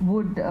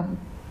would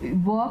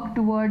work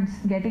towards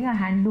getting a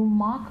handloom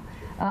mark,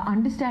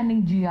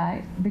 understanding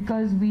GI,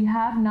 because we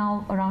have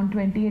now around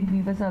 28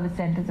 weaver service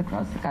centers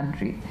across the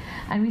country.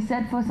 And we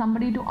said for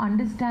somebody to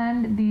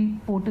understand the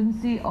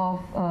potency of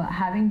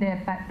having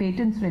their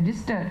patents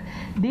registered,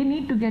 they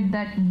need to get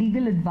that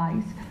legal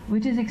advice,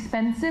 which is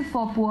expensive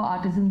for poor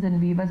artisans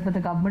and weavers, but the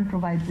government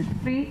provides it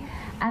free.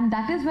 And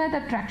that is where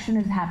the traction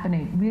is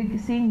happening. We're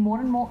seeing more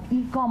and more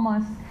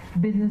e-commerce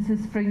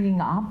businesses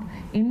springing up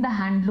in the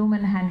handloom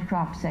and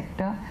handcraft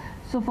sector.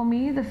 So for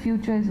me, the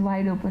future is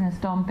wide open, as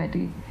Tom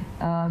Petty,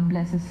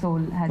 bless his soul,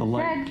 had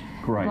said.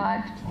 Great.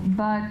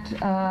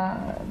 But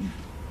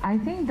I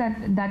think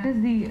that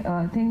is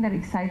the thing that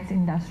excites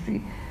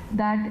industry,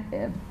 that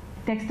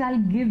textile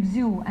gives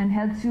you and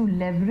helps you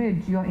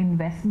leverage your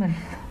investment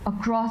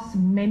across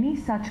many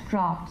such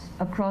crafts,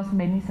 across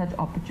many such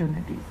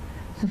opportunities.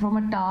 So from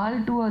a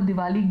towel to a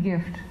Diwali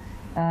gift,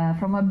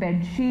 from a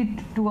bed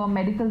sheet to a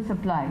medical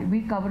supply,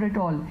 we cover it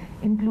all,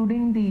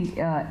 including the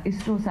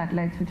ISRO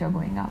satellites which are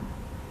going up.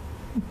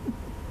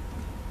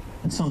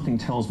 And something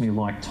tells me,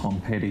 like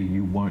Tom Petty,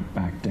 you won't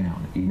back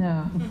down either.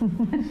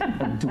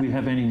 No. Do we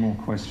have any more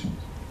questions?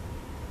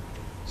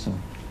 So.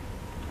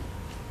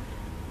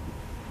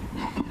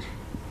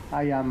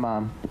 I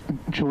am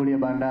Cholia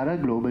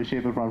Bandara, Global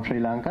Shaper from Sri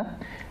Lanka.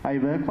 I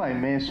work for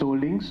IES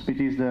Holdings, which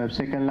is the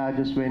second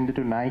largest vendor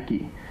to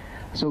Nike.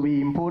 So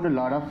we import a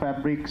lot of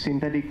fabric,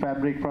 synthetic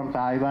fabric from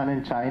Taiwan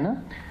and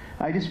China.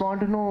 I just want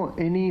to know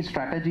any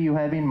strategy you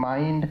have in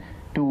mind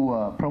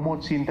to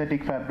promote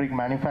synthetic fabric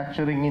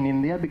manufacturing in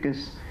India,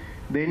 because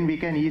then we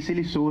can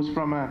easily source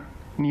from a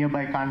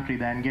nearby country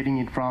than getting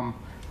it from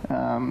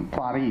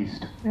Far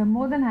East. We're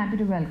more than happy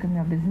to welcome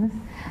your business.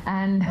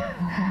 And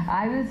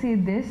I will say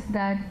this,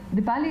 that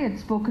Dipali had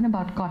spoken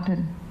about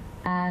cotton,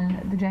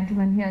 and the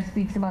gentleman here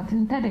speaks about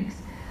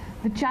synthetics.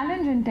 The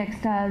challenge in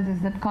textiles is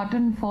that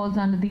cotton falls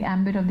under the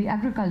ambit of the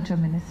Agriculture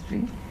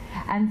Ministry,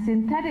 and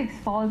synthetics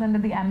falls under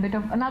the ambit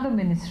of another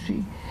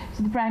ministry.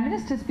 So the Prime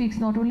Minister speaks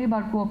not only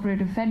about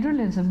cooperative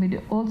federalism, but he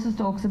also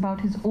talks about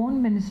his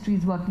own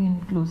ministries working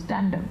in close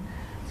tandem.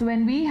 So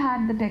when we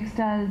had the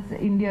Textiles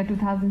India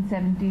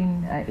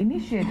 2017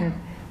 initiative,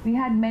 we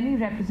had many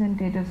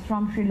representatives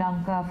from Sri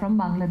Lanka, from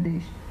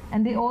Bangladesh,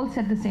 and they all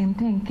said the same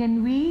thing.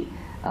 Can we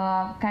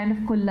kind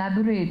of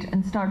collaborate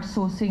and start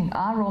sourcing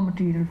our raw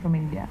material from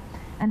India?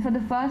 And for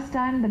the first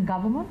time, the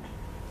government,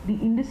 the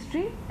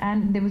industry,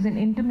 and there was an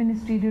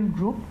interministerial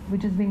group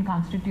which has been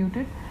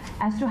constituted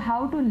as to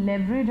how to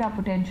leverage our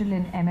potential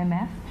in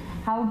MMF,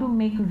 how to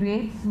make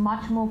rates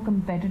much more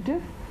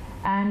competitive,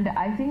 and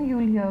I think you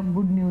will hear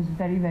good news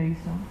very, very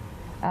soon.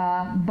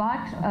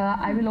 But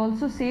I will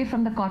also say,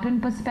 from the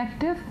cotton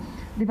perspective,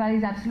 Dipali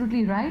is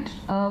absolutely right.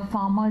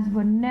 Farmers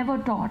were never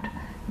taught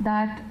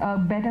that a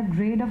better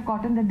grade of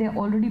cotton that they're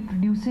already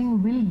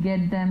producing will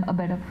get them a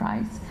better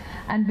price.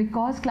 And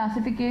because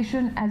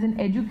classification as an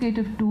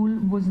educative tool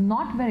was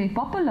not very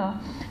popular,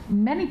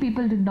 many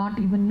people did not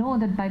even know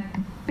that by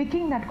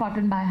picking that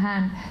cotton by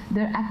hand,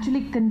 they're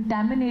actually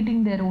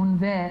contaminating their own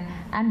wear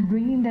and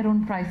bringing their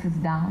own prices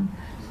down.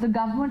 So the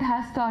government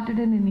has started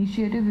an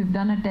initiative. We've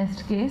done a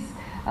test case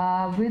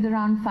with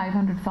around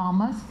 500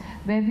 farmers,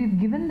 where we've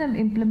given them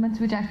implements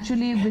which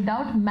actually,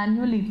 without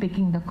manually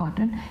picking the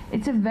cotton,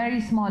 it's a very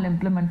small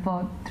implement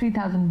for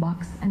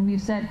 $3,000, and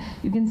we've said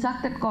you can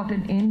suck that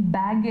cotton in,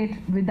 bag it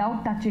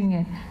without touching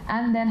it,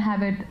 and then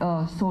have it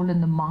sold in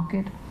the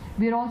market.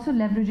 We're also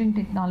leveraging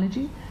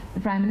technology.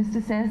 The Prime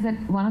Minister says that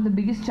one of the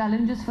biggest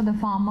challenges for the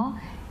farmer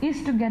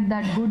is to get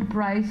that good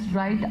price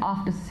right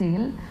after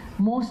sale.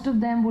 Most of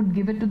them would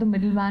give it to the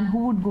middleman,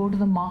 who would go to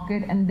the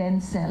market and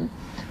then sell.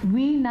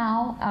 We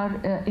now are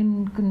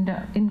in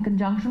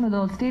conjunction with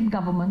all state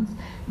governments,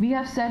 we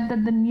have said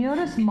that the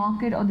nearest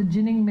market or the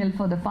ginning mill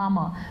for the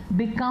farmer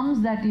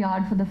becomes that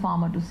yard for the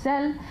farmer to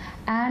sell,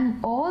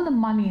 and all the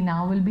money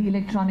now will be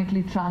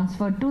electronically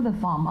transferred to the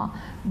farmer,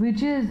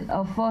 which is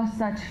a first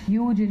such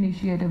huge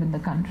initiative in the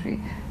country,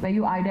 where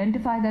you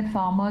identify that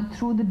farmer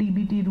through the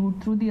DBT route,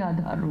 through the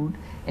Aadhaar route,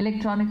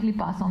 electronically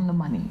pass on the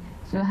money.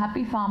 So a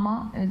happy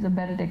farmer is a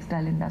better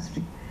textile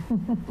industry.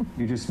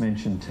 You just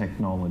mentioned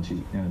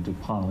technology. Now,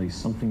 Dipali,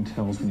 something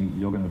tells me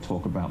you're going to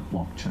talk about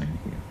blockchain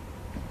here.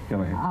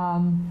 Go ahead.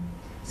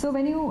 So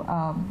when you,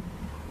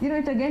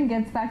 it again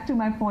gets back to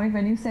my point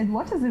when you said,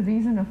 what is the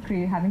reason of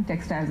having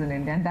textiles in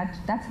India? And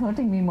that's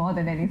hurting me more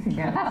than anything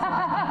else.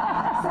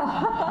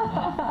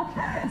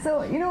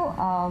 So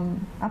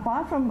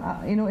apart from,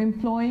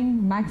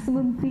 employing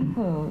maximum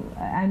people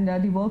and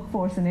the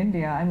workforce in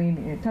India, I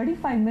mean,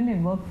 35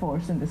 million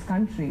workforce in this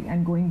country,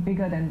 and going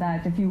bigger than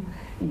that,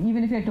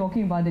 even if you're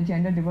talking about the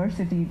gender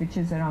diversity, which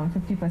is around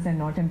 50%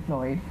 not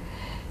employed.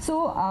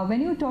 So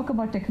when you talk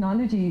about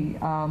technology,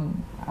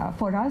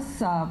 for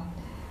us,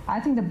 I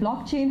think the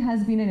blockchain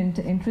has been an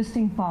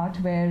interesting part,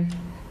 where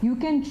you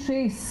can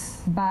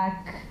trace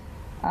back,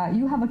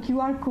 you have a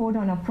QR code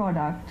on a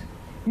product,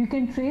 you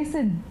can trace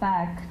it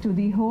back to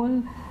the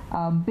whole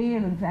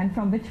bale and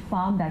from which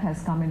farm that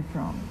has come in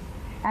from.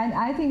 And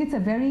I think it's a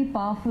very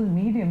powerful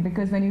medium,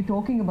 because when you're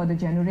talking about the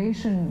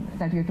generation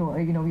that you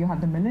have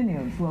the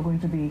millennials who are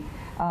going to be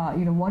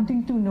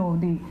wanting to know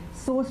the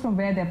source from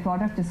where their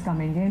product is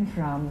coming in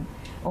from,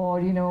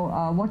 or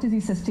what is the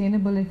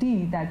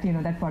sustainability that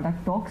that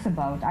product talks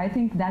about. I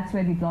think that's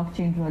where the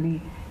blockchain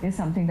really is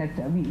something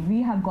that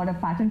we have got a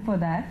patent for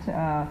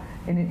that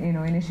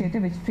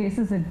initiative, which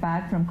traces it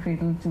back from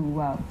cradle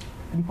to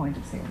the point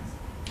of sales.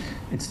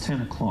 It's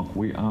 10 o'clock.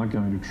 We are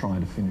going to try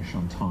to finish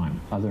on time.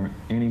 Are there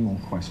any more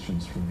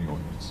questions from the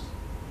audience?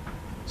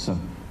 So,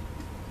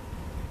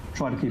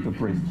 try to keep it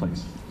brief,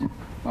 please.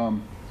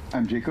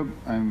 I'm Jacob.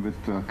 I'm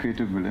with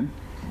Creative Villain.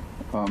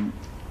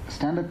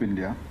 Stand Up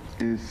India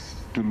is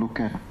to look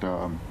at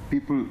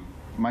people,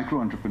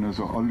 micro-entrepreneurs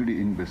who are already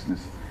in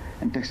business.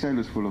 And textile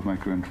is full of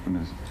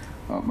micro-entrepreneurs.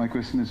 My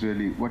question is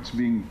really, what's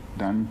being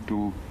done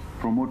to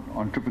promote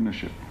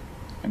entrepreneurship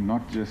and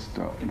not just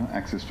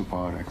access to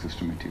power, access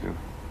to material?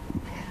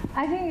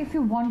 I think if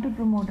you want to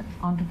promote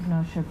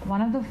entrepreneurship,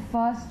 one of the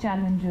first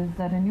challenges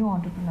that a new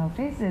entrepreneur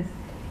faces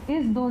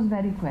is those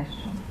very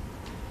questions.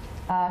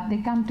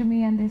 They come to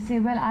me and they say,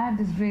 well, I have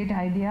this great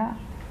idea,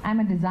 I'm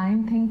a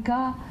design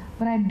thinker,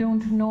 but I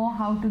don't know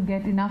how to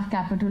get enough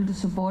capital to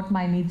support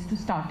my needs to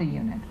start a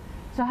unit.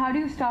 So how do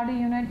you start a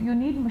unit? You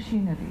need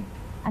machinery.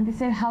 And they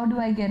said, how do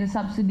I get a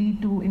subsidy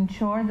to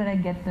ensure that I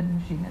get the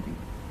machinery?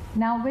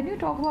 Now, when you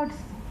talk about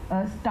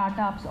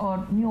startups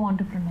or new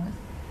entrepreneurs,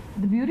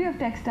 the beauty of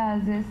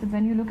textiles is that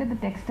when you look at the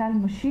textile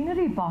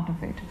machinery part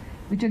of it,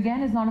 which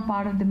again is not a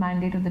part of the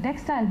mandate of the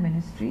textile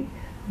ministry,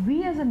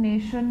 we as a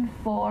nation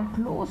for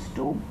close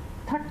to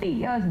 30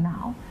 years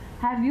now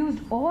have used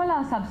all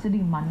our subsidy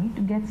money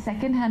to get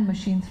second-hand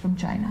machines from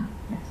China.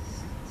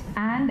 Yes.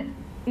 And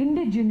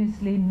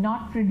indigenously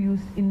not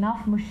produced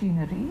enough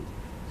machinery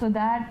so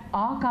that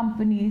our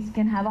companies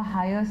can have a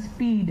higher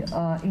speed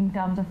in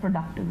terms of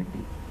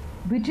productivity,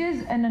 which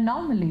is an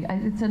anomaly.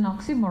 It's an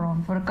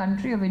oxymoron for a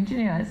country of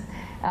engineers.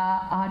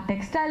 Our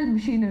textile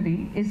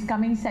machinery is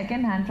coming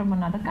second-hand from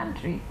another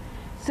country.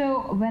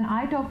 So when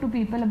I talk to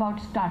people about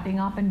starting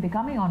up and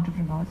becoming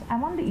entrepreneurs, I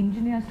want the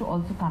engineers to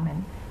also come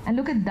in and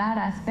look at that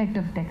aspect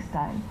of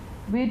textile,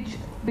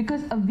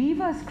 because a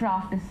weaver's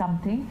craft is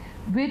something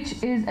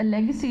which is a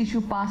legacy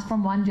issue passed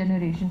from one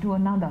generation to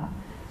another.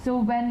 So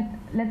when,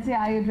 let's say,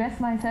 I address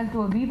myself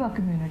to a weaver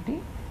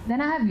community,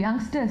 then I have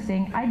youngsters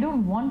saying, I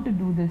don't want to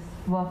do this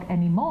work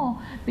anymore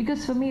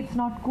because for me it's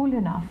not cool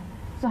enough.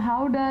 So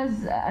how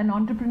does an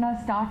entrepreneur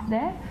start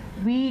there?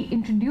 We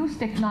introduce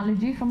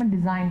technology from a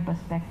design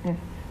perspective.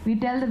 We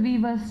tell the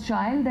weaver's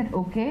child that,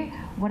 okay,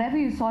 whatever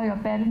you saw your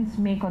parents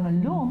make on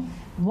a loom,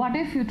 what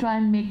if you try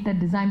and make that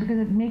design?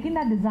 Because making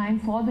that design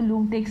for the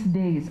loom takes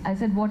days. I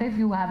said, what if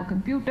you have a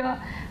computer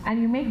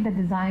and you make the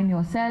design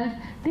yourself?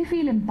 They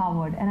feel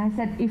empowered. And I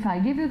said, if I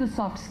give you the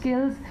soft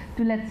skills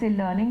to, let's say,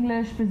 learn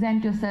English,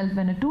 present yourself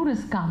when a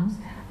tourist comes,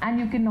 and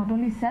you can not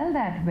only sell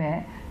that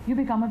wear, you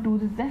become a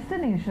tourist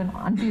destination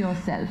unto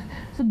yourself.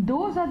 So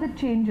those are the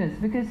changes,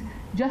 because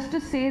just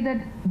to say that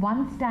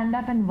one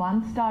stand-up and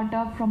one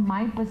startup from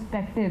my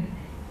perspective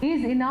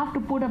is enough to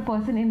put a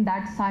person in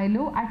that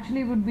silo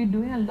actually would be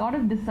doing a lot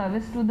of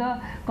disservice to the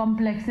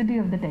complexity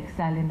of the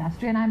textile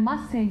industry. And I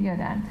must say here,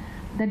 Dan,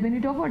 that when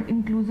you talk about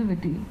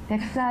inclusivity,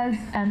 textiles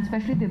and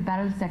especially the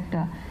apparel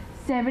sector,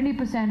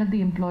 70% of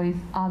the employees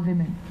are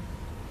women.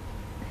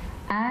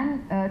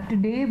 And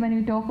today when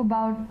we talk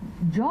about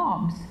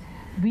jobs,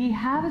 we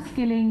have a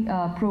skilling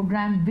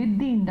program with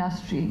the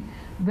industry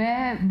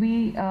where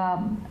we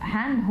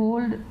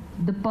handhold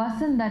the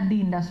person that the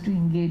industry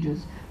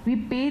engages. We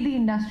pay the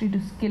industry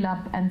to skill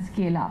up and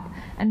scale up.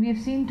 And we have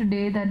seen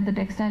today that the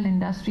textile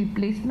industry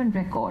placement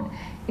record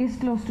is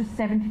close to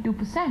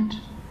 72%.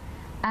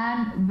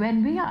 And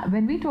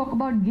when we talk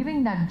about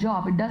giving that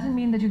job, it doesn't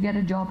mean that you get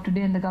a job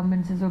today and the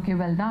government says, okay,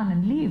 well done,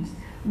 and leaves.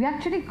 We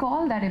actually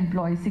call that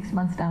employee 6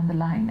 months down the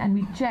line and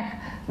we check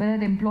whether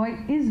the employee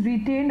is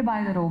retained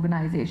by their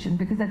organization,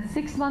 because that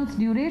 6 months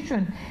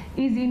duration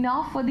is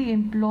enough for the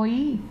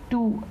employee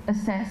to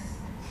assess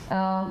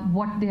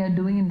what they are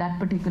doing in that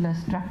particular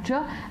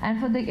structure, and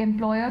for the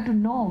employer to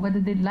know whether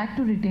they'd like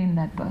to retain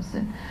that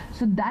person.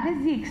 So that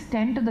is the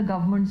extent of the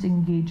government's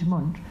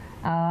engagement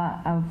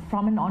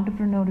from an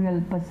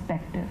entrepreneurial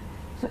perspective.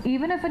 So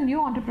even if a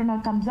new entrepreneur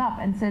comes up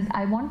and says,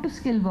 I want to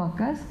skill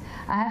workers,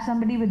 I have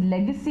somebody with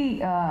legacy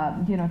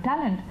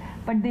talent,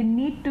 but they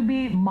need to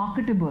be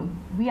marketable,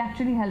 we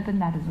actually help in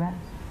that as well.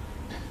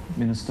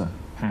 Minister,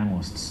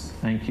 panelists,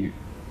 thank you.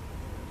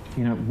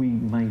 You know, we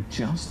may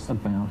just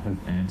about have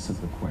answered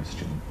the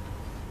question,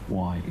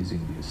 why is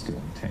India still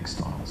in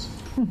textiles?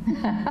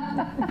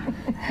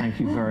 Thank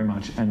you very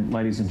much. And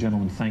ladies and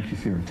gentlemen, thank you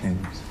for your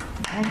attendance.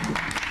 Thank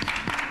you.